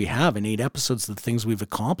success we have in 8 episodes, the things we've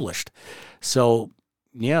accomplished. So,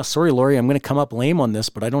 yeah, sorry, Lori, I'm going to come up lame on this,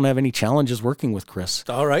 but I don't have any challenges working with Chris.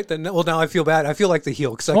 All right, then. Well, now I feel bad. I feel like the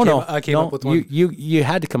heel because I came up with one. You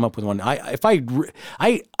had to come up with one. I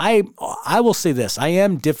will say this: I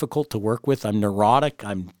am difficult to work with. I'm neurotic.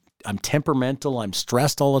 I'm temperamental. I'm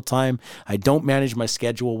stressed all the time. I don't manage my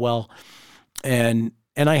schedule well, and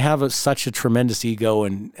I have such a tremendous ego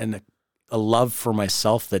and a love for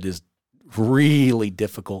myself that is really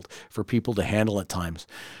difficult for people to handle at times.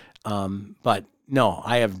 But no,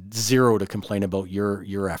 I have zero to complain about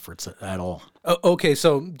your efforts at all. Okay,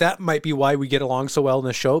 so that might be why we get along so well in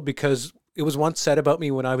the show, because it was once said about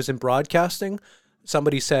me when I was in broadcasting.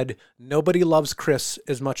 Somebody said, nobody loves Chris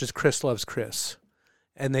as much as Chris loves Chris.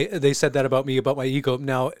 And they said that about me, about my ego.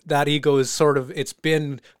 Now, that ego is it's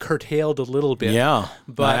been curtailed a little bit. Yeah,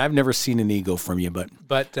 but I've never seen an ego from you, but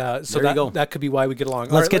so that could be why we get along.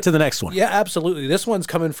 Let's get to the next one. Yeah, absolutely. This one's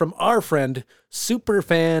coming from our friend,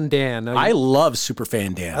 Superfan Dan. Now, I love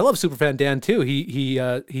Superfan Dan. I love Superfan Dan, too.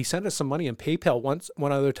 He sent us some money in PayPal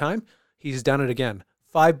one other time. He's done it again.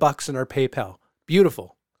 $5 in our PayPal.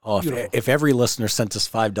 Beautiful. Oh, Beautiful. If every listener sent us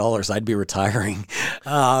 $5, I'd be retiring.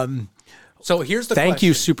 So here's the Thank question.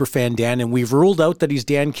 you, Superfan Dan. And we've ruled out that he's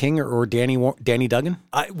Dan King or Danny Duggan?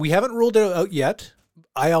 We haven't ruled it out yet.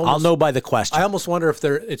 I'll know by the question. I almost wonder if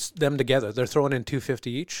it's them together. They're throwing in $2.50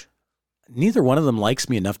 each. Neither one of them likes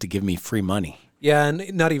me enough to give me free money. Yeah,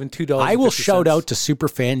 and not even $2. I will shout out to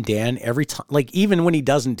Superfan Dan every time, like even when he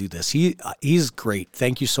doesn't do this. He's great.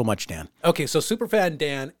 Thank you so much, Dan. Okay, so Superfan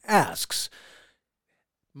Dan asks,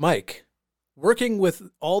 Mike, working with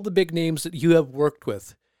all the big names that you have worked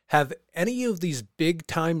with, have any of these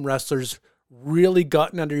big-time wrestlers really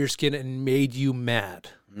gotten under your skin and made you mad?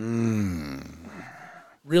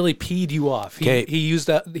 Really peed you off? He used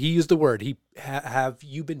the word. Have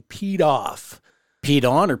you been peed off? Peed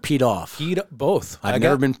on or peed off? Peed both. I've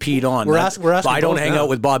never been peed on. We're asking I don't both hang now. out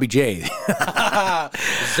with Bobby J.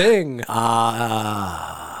 Zing.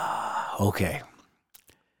 Okay.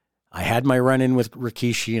 I had my run-in with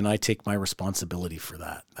Rikishi, and I take my responsibility for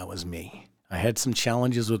that. That was me. I had some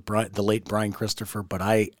challenges with the late Brian Christopher, but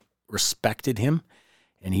I respected him,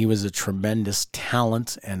 and he was a tremendous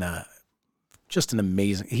talent and just an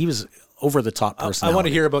amazing. He was over-the-top personality. I want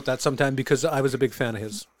to hear about that sometime because I was a big fan of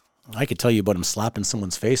his. I could tell you about him slapping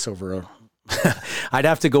someone's face over I'd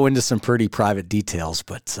have to go into some pretty private details,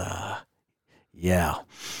 but yeah.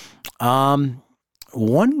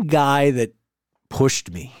 One guy that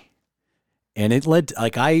pushed me, and it led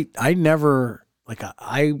to,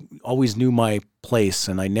 I always knew my place,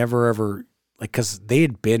 and I never ever, because they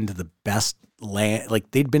had been to the best land,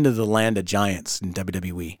 they'd been to the land of giants in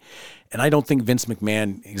WWE. And I don't think Vince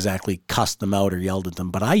McMahon exactly cussed them out or yelled at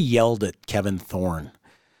them, but I yelled at Kevin Thorne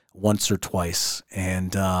once or twice.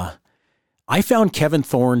 And I found Kevin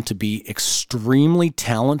Thorne to be extremely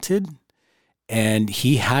talented, and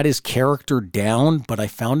he had his character down, but I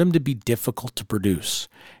found him to be difficult to produce.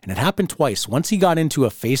 And it happened twice. Once he got into a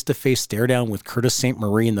face-to-face stare-down with Curtis St.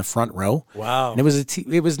 Marie in the front row. Wow. And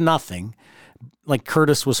it was nothing. Like,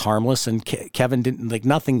 Curtis was harmless, and Kevin didn't,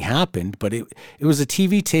 nothing happened, but it was a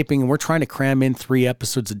TV taping, and we're trying to cram in 3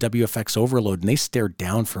 episodes of WFX Overload, and they stared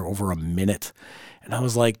down for over a minute. And I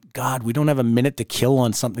was like, God, we don't have a minute to kill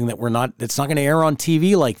on something it's not going to air on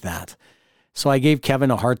TV like that. So I gave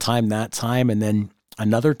Kevin a hard time that time, and then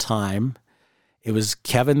another time, it was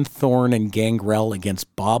Kevin Thorne and Gangrel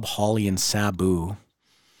against Bob Holly and Sabu.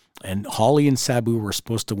 And Holly and Sabu were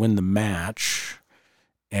supposed to win the match,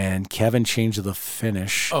 and Kevin changed the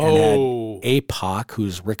finish and had APOC,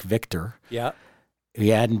 who's Rick Victor. Yeah. He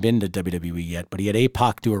hadn't been to WWE yet, but he had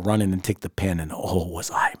APOC do a run-in and take the pin, and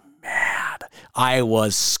was I mad. I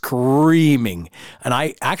was screaming. And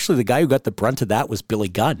the guy who got the brunt of that was Billy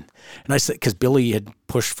Gunn. And I said, because Billy had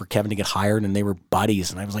pushed for Kevin to get hired, and they were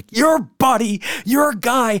buddies. And I was like, you're a buddy, you're a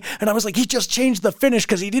guy. And I was like, he just changed the finish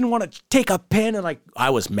because he didn't want to take a pin. And I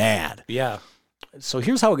was mad. Yeah. So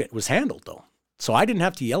here's how it was handled, though. So I didn't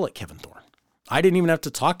have to yell at Kevin Thorne. I didn't even have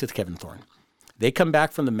to talk to Kevin Thorne. They come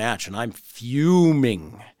back from the match, and I'm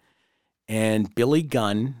fuming. And Billy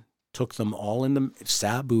Gunn took them all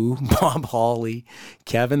Sabu, Bob Holly,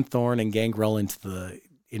 Kevin Thorne, and Gangrel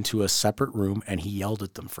into a separate room, and he yelled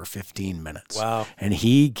at them for 15 minutes. Wow. And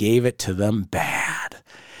he gave it to them bad.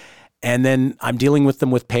 And then I'm dealing with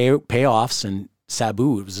them with payoffs, and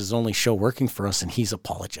Sabu. It was his only show working for us, and he's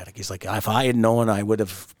apologetic. He's like, if I had known, I would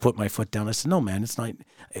have put my foot down. I said, no, man, it's not.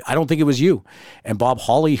 I don't think it was you. And Bob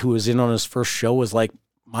Hawley, who was in on his first show, was like,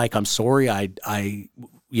 Mike, I'm sorry. I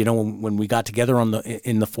when we got together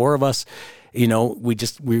in the four of us,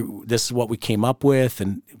 this is what we came up with,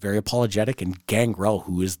 and very apologetic. And Gangrel,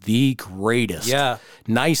 who is the greatest,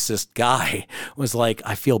 nicest guy, was like,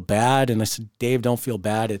 I feel bad. And I said, Dave, don't feel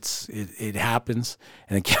bad. It happens.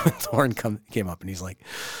 And then Kevin Thorne came up and he's like,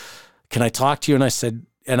 can I talk to you? And I said,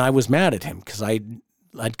 and I was mad at him because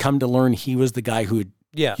I'd come to learn he was the guy who had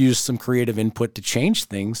used some creative input to change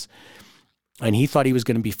things. And he thought he was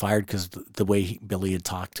going to be fired because the way Billy had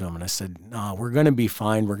talked to him. And I said, no, we're going to be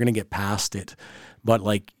fine. We're going to get past it. But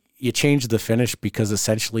like, you changed the finish because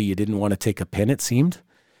essentially you didn't want to take a pin, it seemed,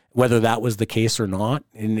 whether that was the case or not.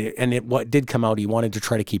 And what did come out, he wanted to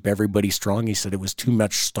try to keep everybody strong. He said it was too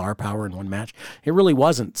much star power in one match. It really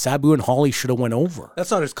wasn't. Sabu and Hawley should have went over.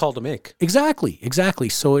 That's not his call to make. Exactly.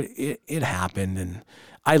 So it happened. And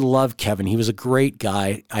I love Kevin. He was a great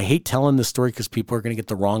guy. I hate telling this story because people are going to get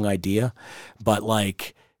the wrong idea, but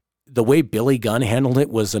like the way Billy Gunn handled it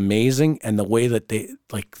was amazing. And the way that they,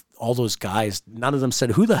 like all those guys, none of them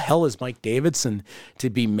said, who the hell is Mike Davidson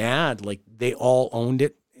to be mad? Like they all owned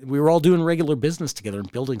it. We were all doing regular business together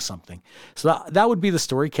and building something. So that would be the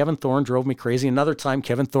story. Kevin Thorne drove me crazy. Another time,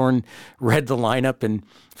 Kevin Thorne read the lineup, and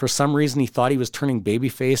for some reason, he thought he was turning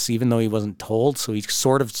babyface, even though he wasn't told. So he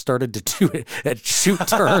sort of started to do it at shoot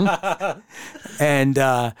turn. And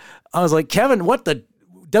I was like, Kevin, what the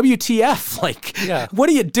WTF? Like, what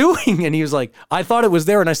are you doing? And he was like, I thought it was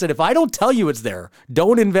there. And I said, if I don't tell you it's there,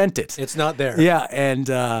 don't invent it. It's not there. Yeah.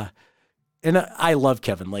 And I love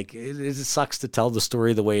Kevin. Like, it sucks to tell the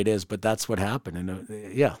story the way it is, but that's what happened.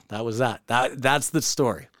 And that was that. That's the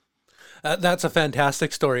story. That's a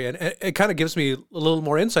fantastic story, and it kind of gives me a little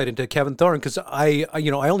more insight into Kevin Thorne because I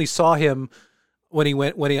only saw him when he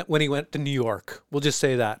went to New York. We'll just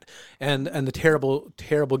say that, and the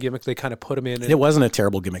terrible gimmick they kind of put him in. It wasn't a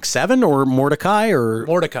terrible gimmick. Seven or Mordecai or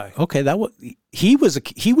Mordecai. Okay, he was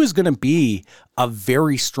going to be a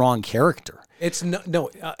very strong character. It's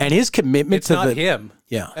no, and his commitment to not him.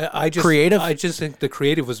 Yeah, creative. I just think the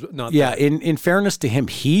creative was not. Yeah, there. in fairness to him,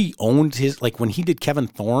 he owned his, like when he did Kevin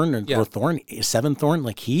Thorne or Thorne, Seven Thorne,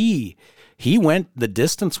 like he went the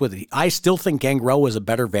distance with it. I still think Gangrel was a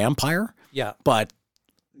better vampire. Yeah, but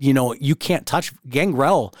you can't touch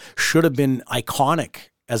Gangrel. Should have been iconic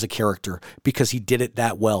as a character because he did it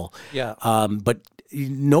that well. Yeah, but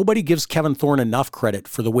nobody gives Kevin Thorne enough credit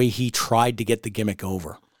for the way he tried to get the gimmick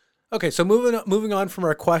over. Okay, so moving on from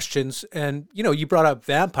our questions, and you brought up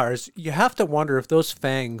vampires. You have to wonder if those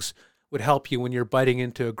fangs would help you when you're biting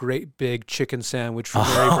into a great big chicken sandwich from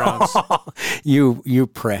Mary Brown's. You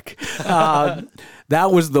prick.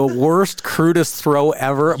 That was the worst, crudest throw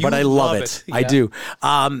ever, but I love it. Yeah. I do.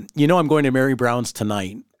 I'm going to Mary Brown's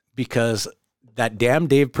tonight because that damn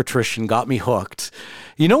Dave Patrician got me hooked.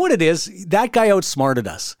 You know what it is? That guy outsmarted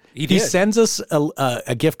us. He sends us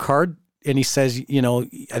a gift card. And he says,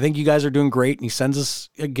 I think you guys are doing great. And he sends us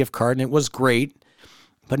a gift card, and it was great.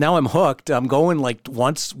 But now I'm hooked. I'm going like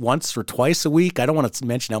once or twice a week. I don't want to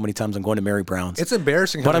mention how many times I'm going to Mary Brown's. It's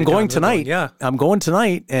embarrassing. But I'm going tonight. Yeah, I'm going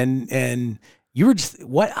tonight. And you were just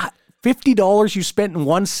what? $50 you spent in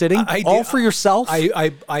one sitting, all for yourself?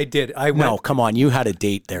 I did. I went. No, come on. You had a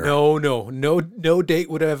date there. No date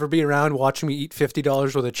would ever be around watching me eat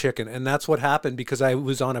 $50 worth of chicken, and that's what happened because I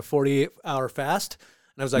was on a 48-hour fast.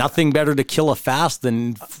 And I was like, nothing better to kill a fast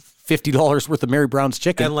than $50 worth of Mary Brown's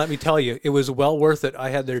chicken. And let me tell you, it was well worth it. I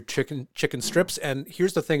had their chicken strips. And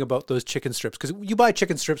here's the thing about those chicken strips. Because you buy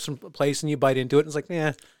chicken strips from a place and you bite into it. And it's like,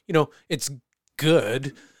 it's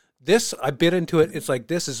good. This, I bit into it. It's like,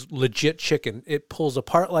 this is legit chicken. It pulls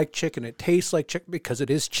apart like chicken. It tastes like chicken because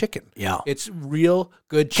it is chicken. Yeah. It's real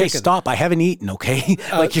good chicken. Okay, stop. I haven't eaten, okay?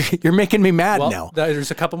 Like, you're making me mad now.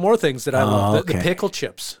 There's a couple more things that I love. The pickle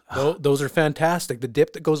chips. Those are fantastic. The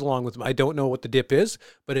dip that goes along with them. I don't know what the dip is,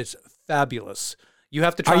 but it's fabulous. You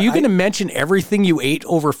have to try. Are you going to mention everything you ate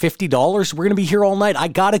over $50? We're going to be here all night. I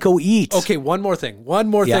got to go eat. Okay, one more thing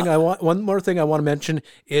I want to mention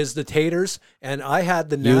is the taters, and I had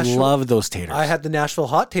the You love those taters. I had the Nashville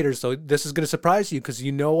hot taters, so this is going to surprise you because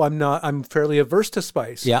I'm fairly averse to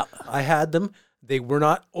spice. Yeah. I had them. They were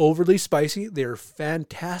not overly spicy. They're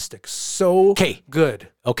fantastic. So good.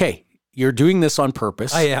 Okay. You're doing this on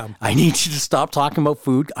purpose. I am. I need you to stop talking about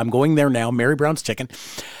food. I'm going there now. Mary Brown's Chicken.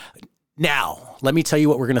 Now, let me tell you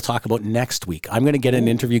what we're going to talk about next week. I'm going to get an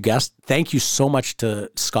interview guest. Thank you so much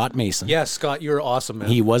to Scott Mason. Yes, Scott, you're awesome, man.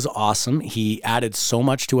 He was awesome. He added so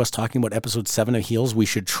much to us talking about episode 7 of Heels. We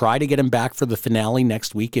should try to get him back for the finale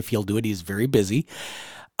next week if he'll do it. He's very busy.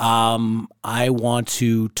 I want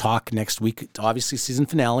to talk next week, obviously season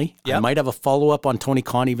finale. Yep. I might have a follow-up on Tony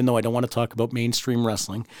Khan, even though I don't want to talk about mainstream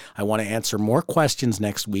wrestling. I want to answer more questions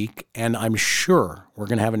next week, and I'm sure we're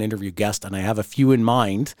going to have an interview guest, and I have a few in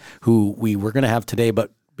mind who we were going to have today, but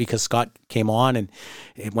because Scott came on and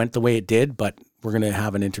it went the way it did, but we're going to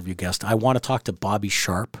have an interview guest. I want to talk to Bobby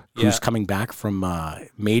Sharp, who's coming back from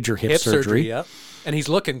major hip surgery. Yeah. And he's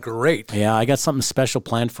looking great. Yeah, I got something special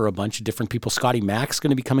planned for a bunch of different people. Scotty Mack's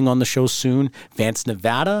going to be coming on the show soon. Vance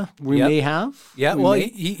Nevada, we may have. Yeah, well,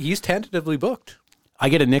 he's tentatively booked. I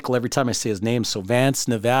get a nickel every time I say his name. So Vance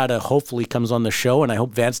Nevada hopefully comes on the show, and I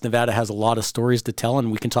hope Vance Nevada has a lot of stories to tell,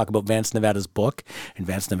 and we can talk about Vance Nevada's book and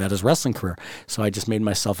Vance Nevada's wrestling career. So I just made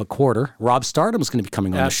myself a quarter. Rob Stardom's going to be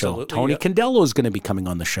coming on the show. Tony Condello is going to be coming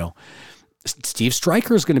on the show. Steve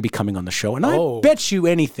Stryker is going to be coming on the show. And I bet you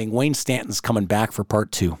anything, Wayne Stanton's coming back for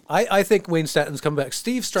part 2. I think Wayne Stanton's coming back.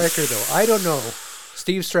 Steve Stryker, though, I don't know.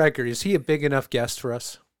 Steve Stryker, is he a big enough guest for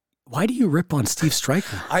us? Why do you rip on Steve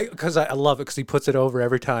Stryker? Because I love it because he puts it over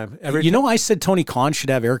every time. I said Tony Khan should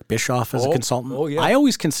have Eric Bischoff as a consultant. Oh, yeah. I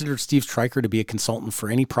always considered Steve Stryker to be a consultant for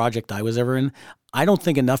any project I was ever in. I don't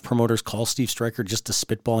think enough promoters call Steve Stryker just to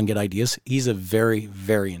spitball and get ideas. He's a very,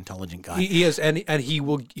 very intelligent guy. He is, and he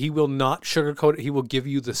will not sugarcoat it. He will give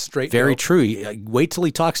you the straight. Very true. Wait till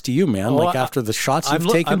he talks to you, man. After the shots you've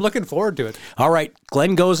taken. I'm looking forward to it. All right,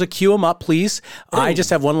 Glenn Goza, cue him up, please. I just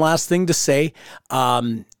have one last thing to say.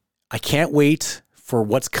 I can't wait for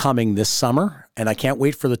what's coming this summer, and I can't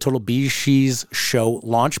wait for the Total BeezSheez show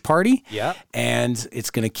launch party. Yeah. And it's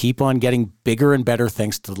going to keep on getting bigger and better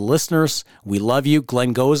thanks to the listeners. We love you.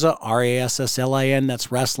 Glenn Goza, RASSLIN,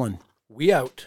 that's wrestling. We out.